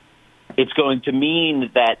legal. It's going to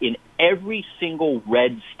mean that in every single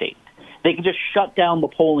red state, they can just shut down the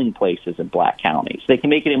polling places in black counties. They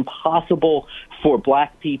can make it impossible for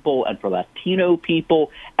black people and for Latino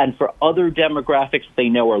people and for other demographics they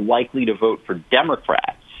know are likely to vote for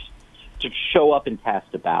Democrats to show up and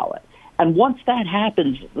cast a ballot. And once that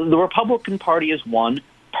happens, the Republican Party is won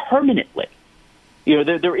permanently. You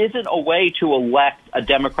know, there isn't a way to elect a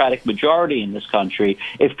Democratic majority in this country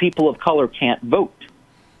if people of color can't vote.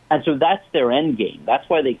 And so that's their end game. That's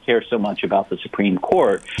why they care so much about the Supreme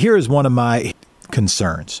Court. Here is one of my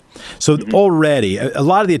concerns. So already, a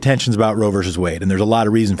lot of the attention's about Roe versus Wade, and there's a lot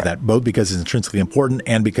of reason for that, both because it's intrinsically important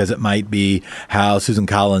and because it might be how Susan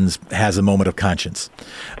Collins has a moment of conscience.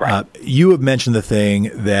 Right. You have mentioned the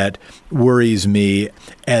thing that worries me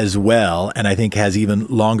as well, and I think has even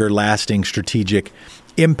longer lasting strategic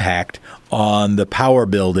impact on the power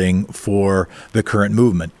building for the current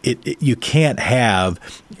movement. You can't have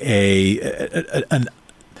a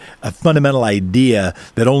fundamental idea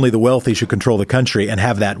that only the wealthy should control the country and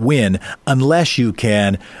have that win unless you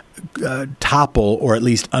can topple or at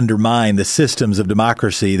least undermine the systems of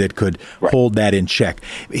democracy that could hold that in check.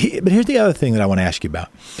 But here's the other thing that I want to ask you about.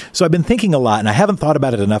 So I've been thinking a lot, and I haven't thought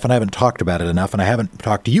about it enough, and I haven't talked about it enough, and I haven't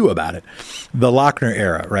talked to you about it. The Lochner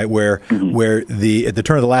era, right, where at the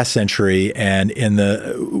turn of the last century, and in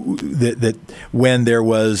the when there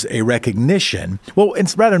was a recognition. Well,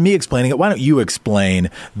 it's rather than me explaining it, why don't you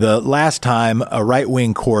explain the last time a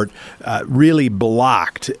right-wing court really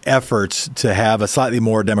blocked efforts to have a slightly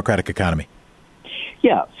more democratic economy?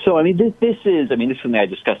 Yeah, so I mean, this is something I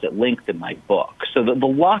discussed at length in my book. So the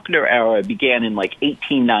Lochner era began in like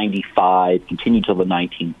 1895, continued till the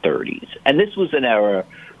 1930s, and this was an era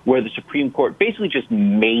where the Supreme Court basically just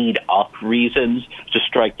made up reasons to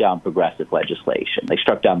strike down progressive legislation. They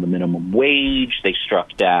struck down the minimum wage. They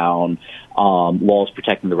struck down laws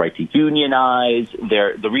protecting the right to unionize.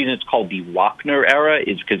 The reason it's called the Lochner era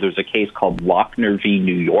is because there's a case called Lochner v.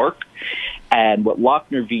 New York. And what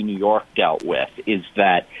Lochner v. New York dealt with is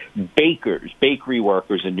that bakery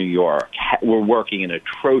workers in New York were working in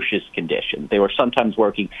atrocious conditions. They were sometimes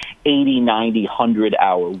working 80, 90,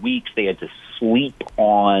 100-hour weeks. They had to sleep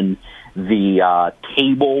on the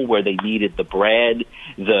table where they needed the bread.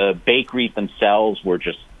 The bakeries themselves were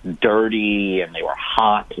just dirty and they were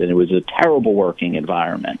hot, and it was a terrible working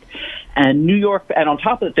environment. And New York, and on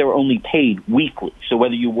top of it, they were only paid weekly. So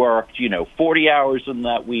whether you worked, 40 hours in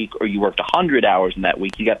that week or you worked 100 hours in that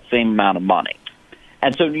week, you got the same amount of money.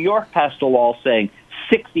 And so New York passed a law saying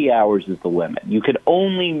 60 hours is the limit. You could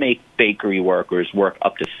only make bakery workers work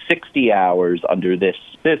up to 60 hours under this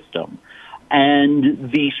system.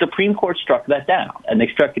 And the Supreme Court struck that down, and they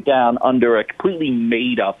struck it down under a completely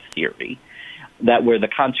made-up theory that where the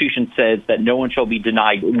Constitution says that no one shall be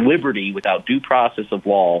denied liberty without due process of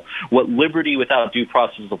law, what liberty without due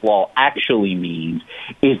process of law actually means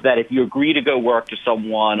is that if you agree to go work to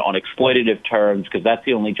someone on exploitative terms because that's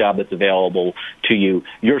the only job that's available to you,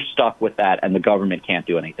 you're stuck with that and the government can't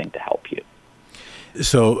do anything to help you.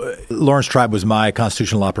 So Lawrence Tribe was my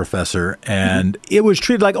constitutional law professor, and it was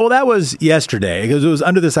treated like, oh, that was yesterday, because it was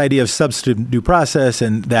under this idea of substantive due process,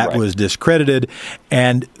 and that was discredited.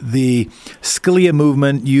 And the Scalia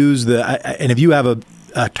movement used and if you have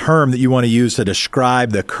a term that you want to use to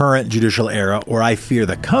describe the current judicial era, or I fear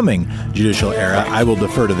the coming judicial era, I will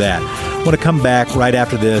defer to that. I want to come back right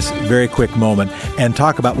after this very quick moment and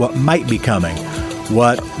talk about what might be coming,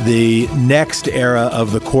 what the next era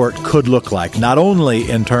of the court could look like, not only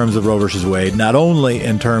in terms of Roe versus Wade, not only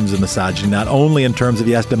in terms of misogyny, not only in terms of,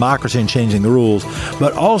 yes, democracy and changing the rules,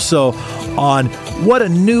 but also on what a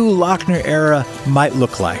new Lochner era might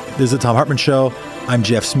look like. This is the Thom Hartmann Show. I'm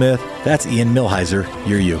Jeff Smith. That's Ian Millhiser.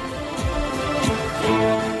 You're you.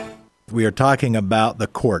 We are talking about the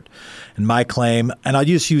court and my claim, and I'll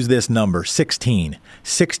just use this number, 16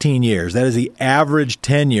 years. That is the average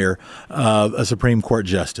tenure of a Supreme Court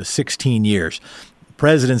justice, 16 years.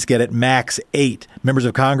 Presidents get at max 8. Members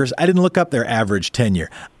of Congress, I didn't look up their average tenure.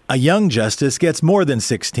 A young justice gets more than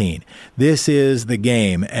 16. This is the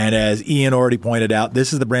game. And as Ian already pointed out,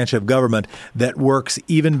 this is the branch of government that works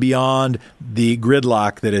even beyond the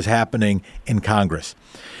gridlock that is happening in Congress.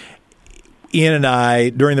 Ian and I,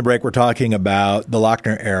 during the break, were talking about the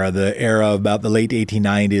Lochner era, the era about the late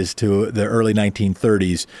 1890s to the early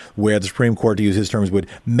 1930s, where the Supreme Court, to use his terms, would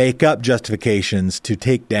make up justifications to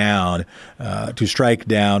take down, to strike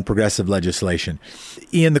down progressive legislation.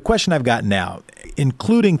 Ian, the question I've got now,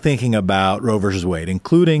 including thinking about Roe versus Wade,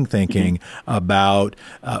 including thinking about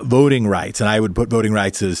voting rights, and I would put voting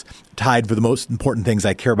rights as tied for the most important things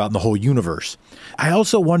I care about in the whole universe. I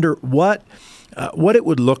also wonder what it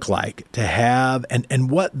would look like to have and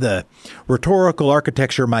what the rhetorical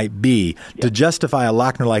architecture might be to justify a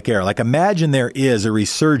Lochner-like era. Like, imagine there is a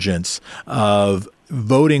resurgence of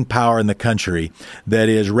voting power in the country that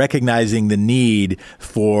is recognizing the need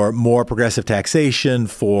for more progressive taxation,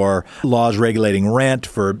 for laws regulating rent,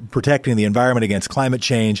 for protecting the environment against climate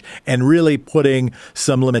change, and really putting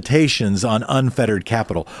some limitations on unfettered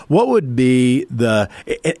capital. What would be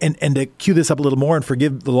and to cue this up a little more and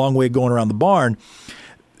forgive the long way going around the barn,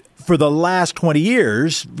 for the last 20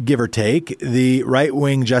 years, give or take, the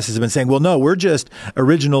right-wing justices have been saying, well, no, we're just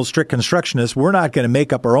original strict constructionists. We're not going to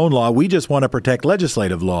make up our own law. We just want to protect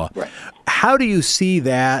legislative law. Right. How do you see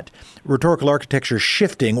that rhetorical architecture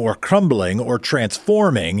shifting or crumbling or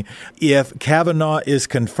transforming if Kavanaugh is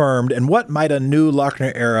confirmed? And what might a new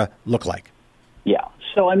Lochner era look like? Yeah.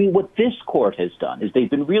 So, I mean, what this court has done is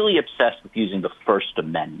they've been really obsessed with using the First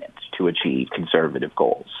Amendment to achieve conservative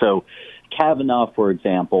goals. So Kavanaugh, for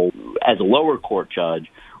example, as a lower court judge,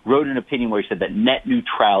 wrote an opinion where he said that net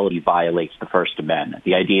neutrality violates the First Amendment.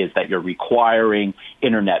 The idea is that you're requiring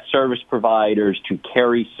Internet service providers to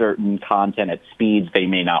carry certain content at speeds they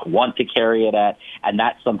may not want to carry it at, and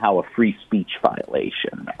that's somehow a free speech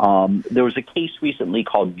violation. There was a case recently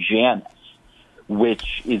called Janus,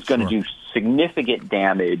 which is going to do significant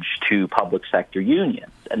damage to public sector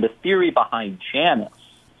unions. And the theory behind Janus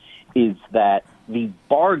is that the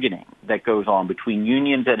bargaining that goes on between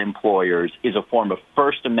unions and employers is a form of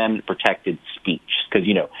First Amendment protected speech. Because,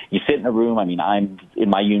 you know, you sit in a room, I mean, I'm in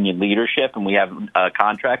my union leadership and we have a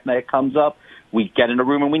contract that comes up. We get in a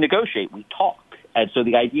room and we negotiate, we talk. And so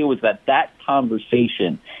the idea was that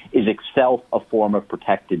conversation is itself a form of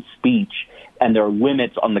protected speech, and there are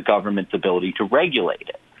limits on the government's ability to regulate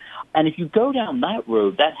it. And if you go down that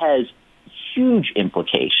road, that has huge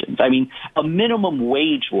implications. I mean, a minimum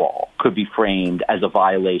wage law could be framed as a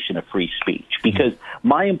violation of free speech because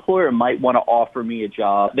my employer might want to offer me a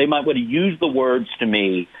job. They might want to use the words to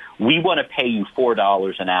me, we want to pay you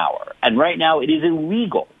 $4 an hour. And right now it is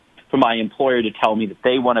illegal for my employer to tell me that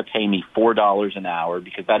they want to pay me $4 an hour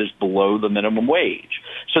because that is below the minimum wage.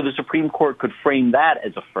 So the Supreme Court could frame that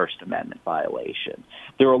as a First Amendment violation.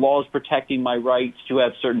 There are laws protecting my rights to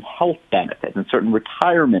have certain health benefits and certain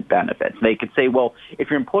retirement benefits. They could say, well, if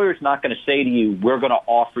your employer is not going to say to you, we're going to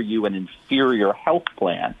offer you an inferior health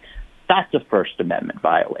plan, that's a First Amendment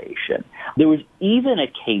violation. There was even a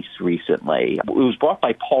case recently, it was brought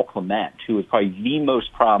by Paul Clement, who is probably the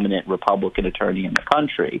most prominent Republican attorney in the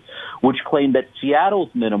country, which claimed that Seattle's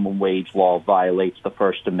minimum wage law violates the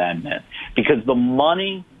First Amendment because the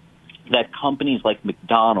money that companies like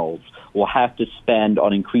McDonald's will have to spend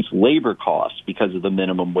on increased labor costs because of the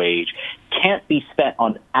minimum wage can't be spent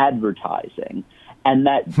on advertising. And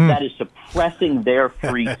that is suppressing their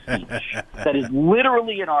free speech. That is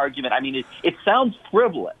literally an argument. I mean, it sounds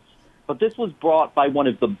frivolous, but this was brought by one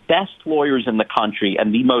of the best lawyers in the country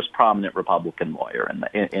and the most prominent Republican lawyer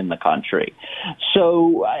in the country.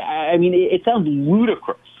 So, I mean, it sounds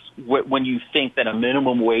ludicrous when you think that a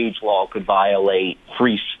minimum wage law could violate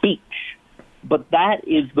free speech. But that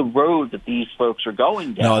is the road that these folks are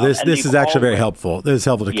going down. No, this is actually very helpful. This is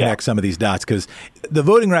helpful to connect some of these dots, because the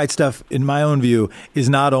voting rights stuff, in my own view, is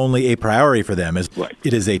not only a priority for them,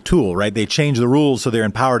 it is a tool, right? They change the rules so they're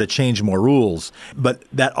empowered to change more rules. But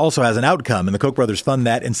that also has an outcome, and the Koch brothers fund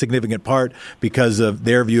that in significant part because of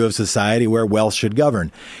their view of society where wealth should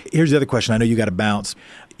govern. Here's the other question. I know you got to bounce.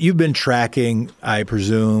 You've been tracking, I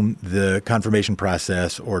presume, the confirmation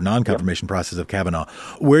process or non-confirmation process of Kavanaugh.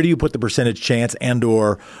 Where do you put the percentage chance, and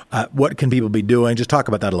or what can people be doing? Just talk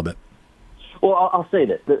about that a little bit. Well, I'll say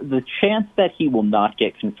this. The chance that he will not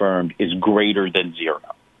get confirmed is greater than zero.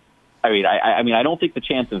 I mean, I don't think the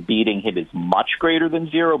chance of beating him is much greater than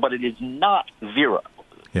zero, but it is not zero.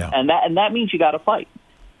 Yeah. And that means you got to fight.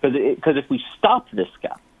 Because if we stop this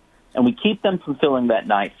guy, and we keep them from filling that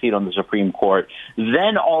ninth seat on the Supreme Court,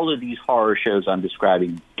 then all of these horror shows I'm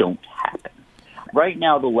describing don't happen. Right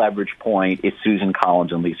now, the leverage point is Susan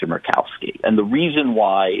Collins and Lisa Murkowski. And the reason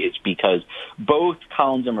why is because both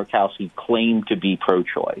Collins and Murkowski claim to be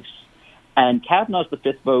pro-choice. And Kavanaugh's the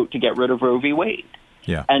fifth vote to get rid of Roe v. Wade.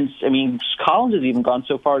 Yeah. And, I mean, Collins has even gone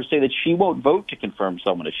so far to say that she won't vote to confirm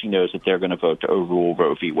someone if she knows that they're going to vote to overrule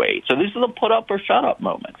Roe v. Wade. So this is a put up or shut up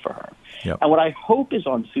moment for her. Yep. And what I hope is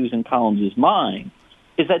on Susan Collins' mind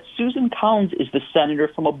is that Susan Collins is the senator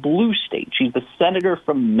from a blue state. She's the senator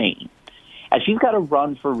from Maine. And she's got to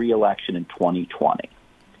run for re-election in 2020.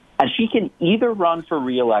 And she can either run for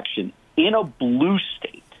re-election in a blue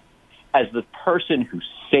state as the person who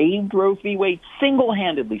saved Roe v. Wade,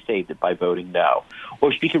 single-handedly saved it by voting no,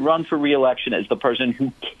 or she can run for re-election as the person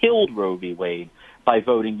who killed Roe v. Wade by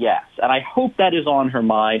voting yes. And I hope that is on her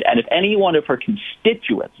mind. And if any one of her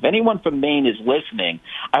constituents, if anyone from Maine is listening,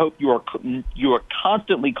 I hope you are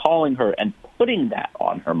constantly calling her and putting that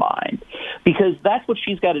on her mind, because that's what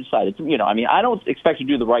she's got to decide. I don't expect her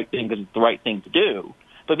to do the right thing because it's the right thing to do,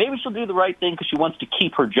 but maybe she'll do the right thing because she wants to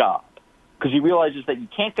keep her job. Because he realizes that you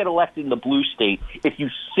can't get elected in the blue state if you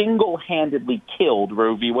single-handedly killed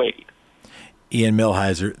Roe v. Wade. Ian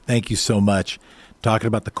Millhiser, thank you so much. Talking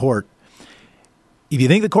about the court. If you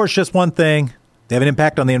think the court's just one thing, they have an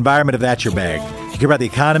impact on the environment if that's your bag. If you care about the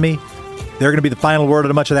economy, they're going to be the final word on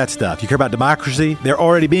a bunch of that stuff. You care about democracy, they're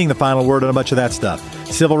already being the final word on a bunch of that stuff.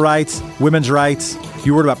 Civil rights, women's rights,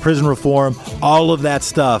 you worried about prison reform, all of that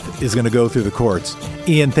stuff is going to go through the courts.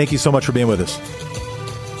 Ian, thank you so much for being with us.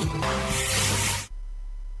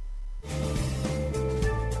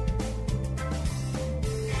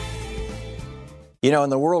 You know,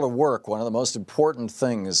 in the world of work, one of the most important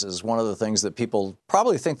things is one of the things that people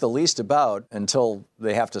probably think the least about until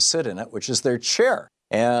they have to sit in it, which is their chair.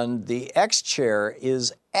 And the X chair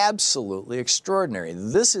is absolutely extraordinary.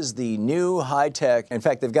 This is the new high-tech. In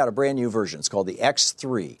fact, they've got a brand new version. It's called the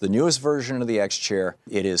X3, the newest version of the X chair.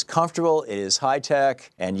 It is comfortable, it is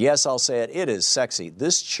high-tech, and yes, I'll say it is sexy.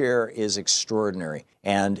 This chair is extraordinary,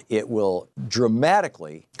 and it will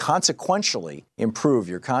dramatically, consequentially improve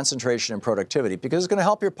your concentration and productivity because it's going to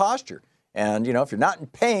help your posture. And, you know, if you're not in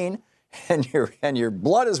pain and your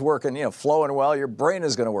blood is working, flowing well, your brain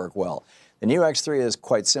is going to work well. The new X3 is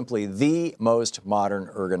quite simply the most modern,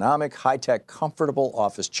 ergonomic, high-tech, comfortable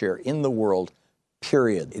office chair in the world,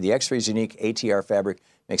 period. The X3's unique ATR fabric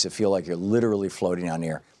makes it feel like you're literally floating on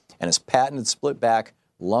air. And its patented split-back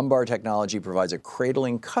lumbar technology provides a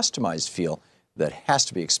cradling, customized feel that has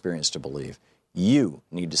to be experienced to believe. You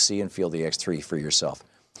need to see and feel the X3 for yourself.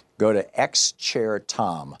 Go to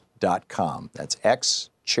xchairtom.com. That's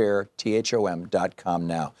xchairtom.com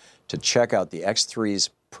now to check out the X3's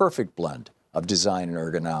perfect blend of design and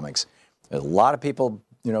ergonomics. There's a lot of people,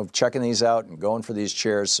 checking these out and going for these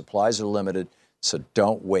chairs. Supplies are limited, so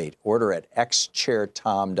don't wait. Order at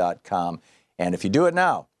xchairtom.com. And if you do it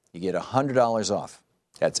now, you get $100 off.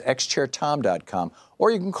 That's xchairtom.com,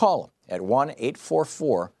 or you can call them at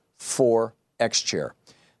 1-844-4XChair.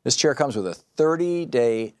 This chair comes with a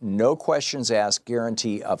 30-day, no questions asked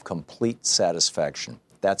guarantee of complete satisfaction.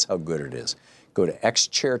 That's how good it is. Go to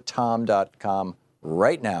xchairtom.com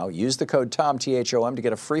right now. Use the code TOM, T-H-O-M, to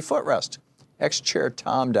get a free footrest.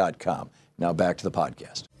 xchairtom.com. Now back to the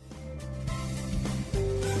podcast.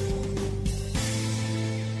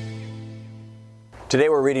 Today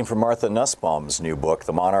we're reading from Martha Nussbaum's new book,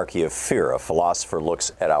 The Monarchy of Fear, a philosopher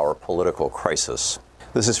looks at our political crisis.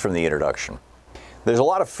 This is from the introduction. There's a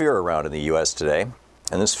lot of fear around in the U.S. today.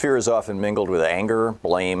 And this fear is often mingled with anger,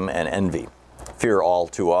 blame, and envy. Fear all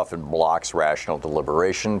too often blocks rational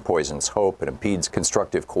deliberation, poisons hope, and impedes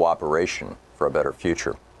constructive cooperation for a better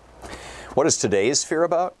future. What is today's fear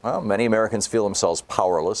about? Well, many Americans feel themselves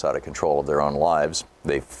powerless, out of control of their own lives.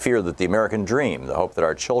 They fear that the American dream, the hope that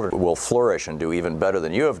our children will flourish and do even better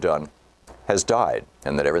than you have done, has died,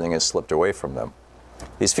 and that everything has slipped away from them.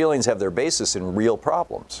 These feelings have their basis in real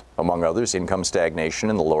problems, among others, income stagnation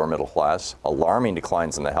in the lower middle class, alarming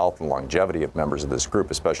declines in the health and longevity of members of this group,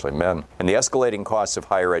 especially men, and the escalating costs of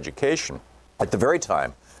higher education at the very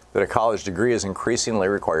time that a college degree is increasingly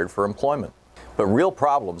required for employment. But real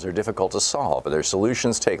problems are difficult to solve, and their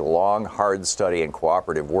solutions take long, hard study and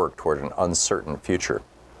cooperative work toward an uncertain future.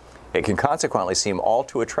 It can consequently seem all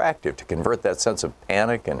too attractive to convert that sense of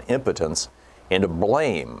panic and impotence into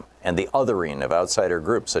blame and the othering of outsider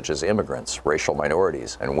groups such as immigrants, racial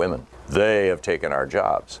minorities, and women. They have taken our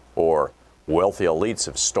jobs, or wealthy elites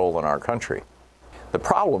have stolen our country. The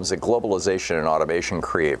problems that globalization and automation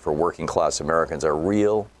create for working class Americans are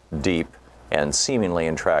real, deep, and seemingly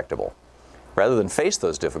intractable. Rather than face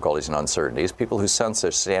those difficulties and uncertainties, people who sense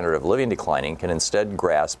their standard of living declining can instead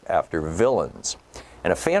grasp after villains,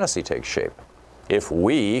 and a fantasy takes shape. If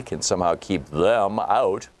we can somehow keep them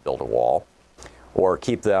out, build a wall, or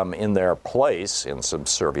keep them in their place in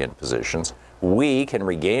subservient positions, we can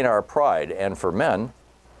regain our pride and, for men,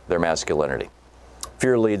 their masculinity.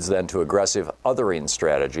 Fear leads then to aggressive othering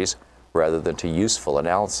strategies rather than to useful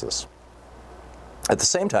analysis. At the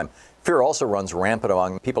same time, fear also runs rampant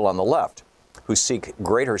among people on the left who seek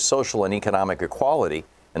greater social and economic equality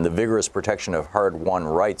and the vigorous protection of hard-won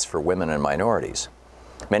rights for women and minorities.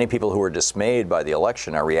 Many people who are dismayed by the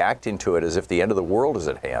election are reacting to it as if the end of the world is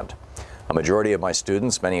at hand. A majority of my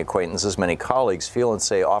students, many acquaintances, many colleagues feel and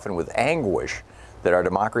say often with anguish that our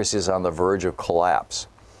democracy is on the verge of collapse,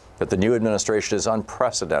 that the new administration is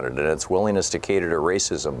unprecedented in its willingness to cater to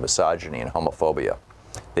racism, misogyny, and homophobia.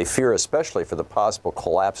 They fear especially for the possible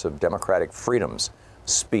collapse of democratic freedoms,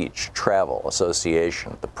 speech, travel,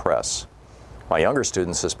 association, the press. My younger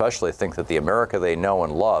students especially think that the America they know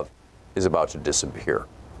and love is about to disappear.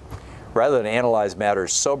 Rather than analyze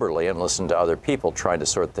matters soberly and listen to other people trying to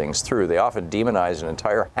sort things through, they often demonize an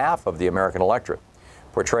entire half of the American electorate,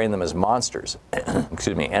 portraying them as monsters,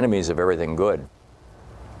 enemies of everything good.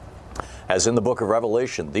 As in the book of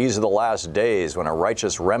Revelation, these are the last days when a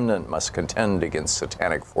righteous remnant must contend against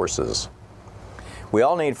satanic forces. We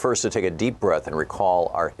all need first to take a deep breath and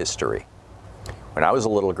recall our history. When I was a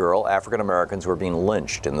little girl, African Americans were being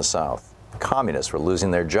lynched in the South. Communists were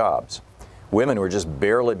losing their jobs. Women were just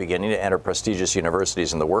barely beginning to enter prestigious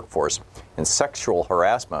universities in the workforce, and sexual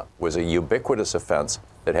harassment was a ubiquitous offense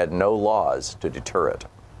that had no laws to deter it.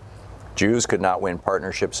 Jews could not win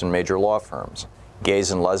partnerships in major law firms.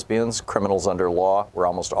 Gays and lesbians, criminals under law, were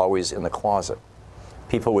almost always in the closet.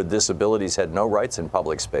 People with disabilities had no rights in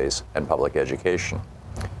public space and public education.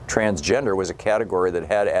 Transgender was a category that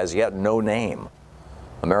had as yet no name.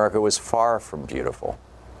 America was far from beautiful.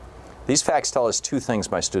 These facts tell us two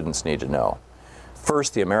things my students need to know.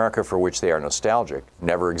 First, the America for which they are nostalgic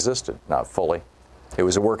never existed, not fully. It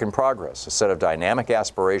was a work in progress, a set of dynamic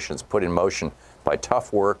aspirations put in motion by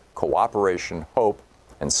tough work, cooperation, hope,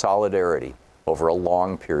 and solidarity over a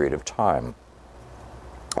long period of time.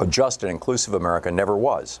 A just and inclusive America never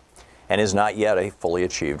was, and is not yet a fully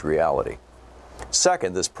achieved reality.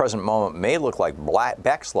 Second, this present moment may look like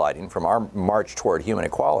backsliding from our march toward human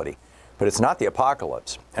equality, but it's not the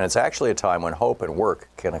apocalypse, and it's actually a time when hope and work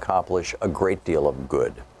can accomplish a great deal of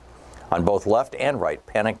good. On both left and right,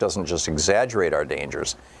 panic doesn't just exaggerate our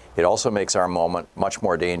dangers, it also makes our moment much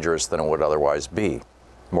more dangerous than it would otherwise be,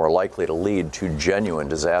 more likely to lead to genuine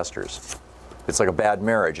disasters. It's like a bad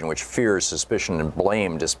marriage in which fear, suspicion, and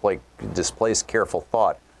blame displace careful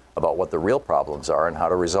thought about what the real problems are and how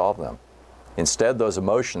to resolve them. Instead, those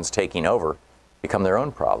emotions taking over become their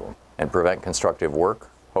own problem and prevent constructive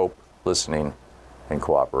work, hope, listening, and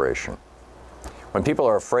cooperation. When people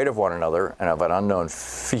are afraid of one another and of an unknown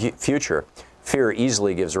future, fear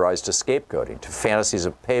easily gives rise to scapegoating, to fantasies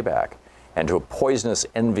of payback, and to a poisonous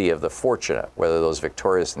envy of the fortunate, whether those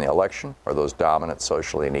victorious in the election or those dominant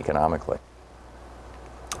socially and economically.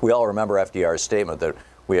 We all remember FDR's statement that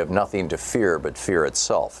we have nothing to fear but fear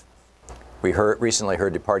itself. We recently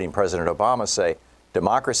heard departing President Obama say,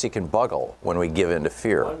 democracy can buckle when we give in to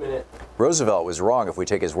fear. 1 minute. Roosevelt was wrong if we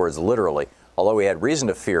take his words literally. Although we had reason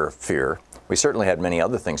to fear, we certainly had many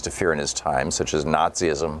other things to fear in his time, such as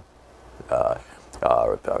Nazism,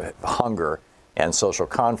 hunger, and social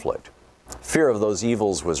conflict. Fear of those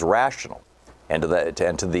evils was rational, and to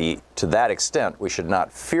that extent, we should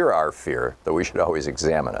not fear our fear, though we should always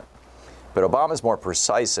examine it. But Obama's more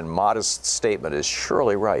precise and modest statement is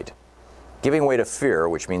surely right. Giving way to fear,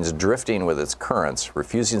 which means drifting with its currents,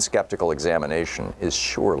 refusing skeptical examination, is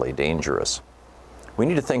surely dangerous. We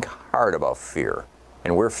need to think hard about fear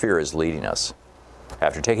and where fear is leading us.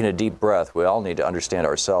 After taking a deep breath, we all need to understand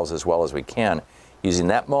ourselves as well as we can, using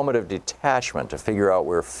that moment of detachment to figure out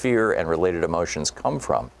where fear and related emotions come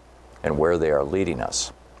from and where they are leading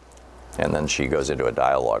us. And then she goes into a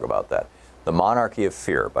dialogue about that. The Monarchy of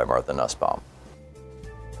Fear by Martha Nussbaum.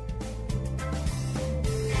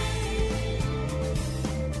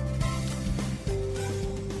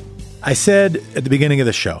 I said at the beginning of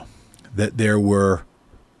the show that there were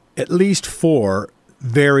at least 4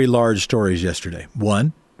 very large stories yesterday.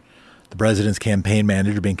 1, the president's campaign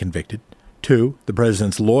manager being convicted. 2, the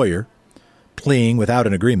president's lawyer pleading without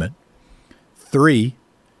an agreement. 3,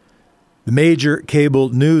 the major cable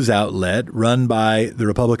news outlet run by the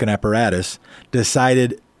Republican apparatus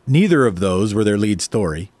decided neither of those were their lead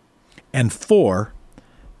story. And 4,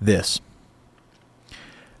 this.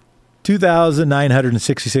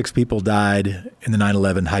 2,966 people died in the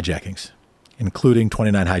 9/11 hijackings, including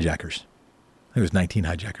 29 hijackers. I think it was 19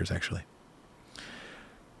 hijackers, actually.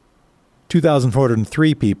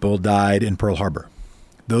 2,403 people died in Pearl Harbor.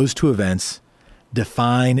 Those 2 events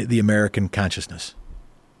define the American consciousness.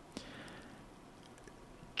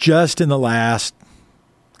 Just in the last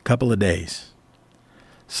couple of days,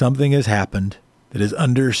 something has happened that is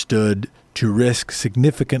understood to risk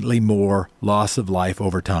significantly more loss of life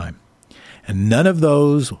over time. And none of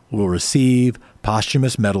those will receive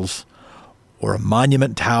posthumous medals or a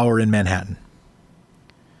monument tower in Manhattan.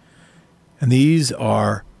 And these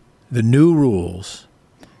are the new rules,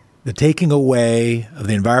 the taking away of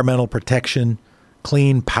the environmental protection,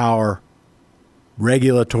 clean power,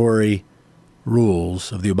 regulatory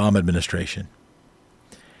rules of the Obama administration.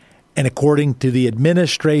 And according to the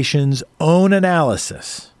administration's own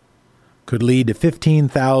analysis, could lead to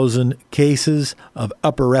 15,000 cases of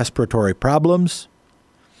upper respiratory problems,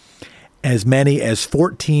 as many as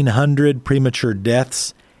 1,400 premature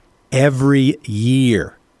deaths every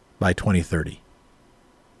year by 2030.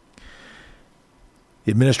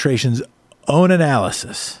 The administration's own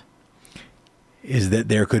analysis is that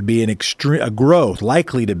there could be a growth,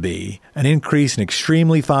 likely to be an increase in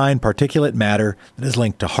extremely fine particulate matter that is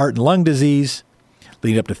linked to heart and lung disease,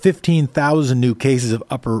 leading up to 15,000 new cases of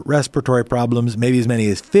upper respiratory problems, maybe as many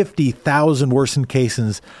as 50,000 worsened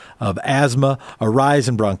cases of asthma, a rise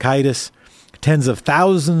in bronchitis, tens of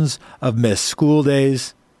thousands of missed school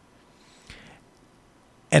days,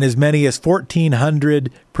 and as many as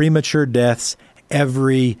 1,400 premature deaths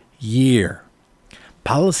every year.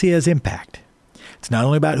 Policy has impact. It's not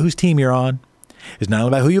only about whose team you're on. It's not only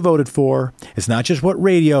about who you voted for. It's not just what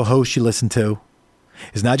radio host you listen to.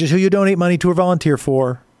 It's not just who you donate money to or volunteer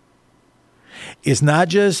for. It's not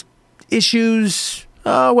just issues,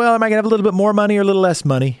 am I going to have a little bit more money or a little less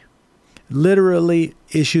money? Literally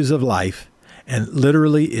issues of life and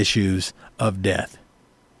literally issues of death.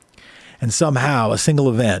 And somehow a single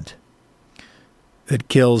event that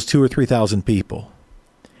kills 2,000 or 3,000 people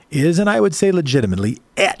is, and I would say legitimately,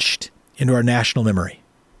 etched into our national memory.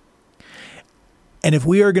 And if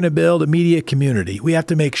we are going to build a media community, we have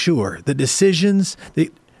to make sure the decisions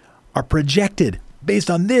that are projected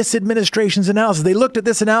based on this administration's analysis. They looked at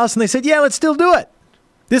this analysis and they said, yeah, let's still do it.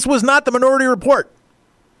 This was not the Minority Report.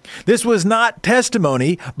 This was not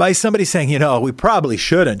testimony by somebody saying, we probably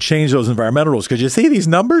shouldn't change those environmental rules because you see these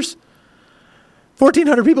numbers?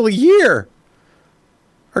 1,400 people a year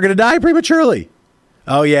are going to die prematurely.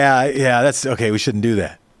 Oh, yeah, that's okay. We shouldn't do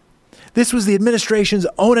that. This was the administration's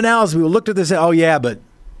own analysis. We looked at this and said, but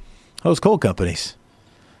those coal companies,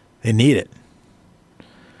 they need it.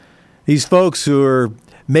 These folks who are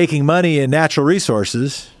making money in natural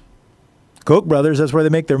resources, Koch brothers, that's where they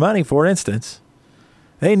make their money, for instance,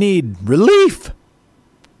 they need relief.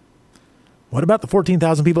 What about the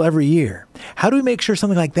 14,000 people every year? How do we make sure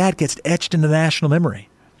something like that gets etched into national memory?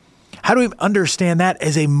 How do we understand that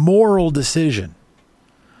as a moral decision?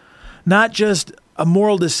 Not just a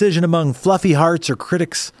moral decision among fluffy hearts or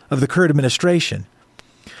critics of the current administration,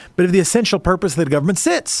 but of the essential purpose that the government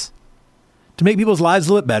sits, to make people's lives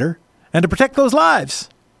a little better and to protect those lives.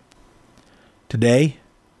 Today,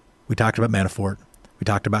 we talked about Manafort. We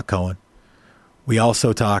talked about Cohen. We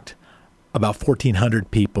also talked about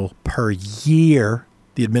 1,400 people per year.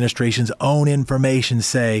 The administration's own information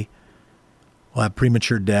say will have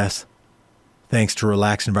premature deaths thanks to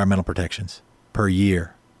relaxed environmental protections per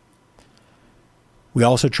year. We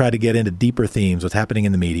also try to get into deeper themes, what's happening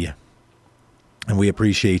in the media. And we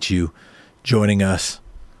appreciate you joining us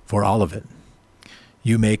for all of it.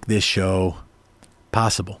 You make this show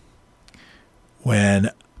possible. when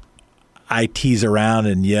I tease around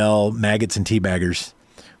and yell maggots and teabaggers,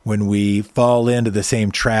 when we fall into the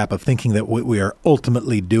same trap of thinking that what we are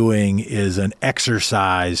ultimately doing is an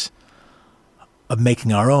exercise of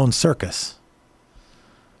making our own circus,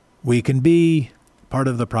 we can be part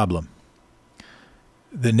of the problem.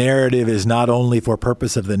 The narrative is not only for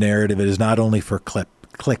purpose of the narrative, it is not only for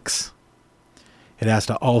clicks. It has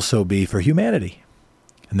to also be for humanity.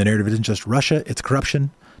 And the narrative isn't just Russia, it's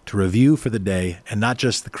corruption to review for the day, and not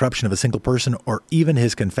just the corruption of a single person or even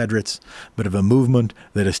his Confederates, but of a movement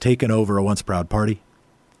that has taken over a once proud party.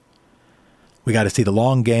 We got to see the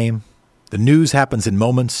long game. The news happens in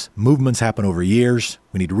moments. Movements happen over years.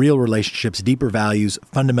 We need real relationships, deeper values,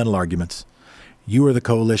 fundamental arguments. You are the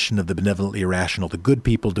coalition of the benevolently irrational, the good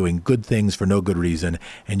people doing good things for no good reason,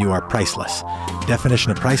 and you are priceless.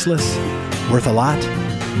 Definition of priceless: worth a lot,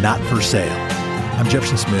 not for sale. I'm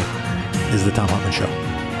Jefferson Smith. This is the Thom Hartmann Show.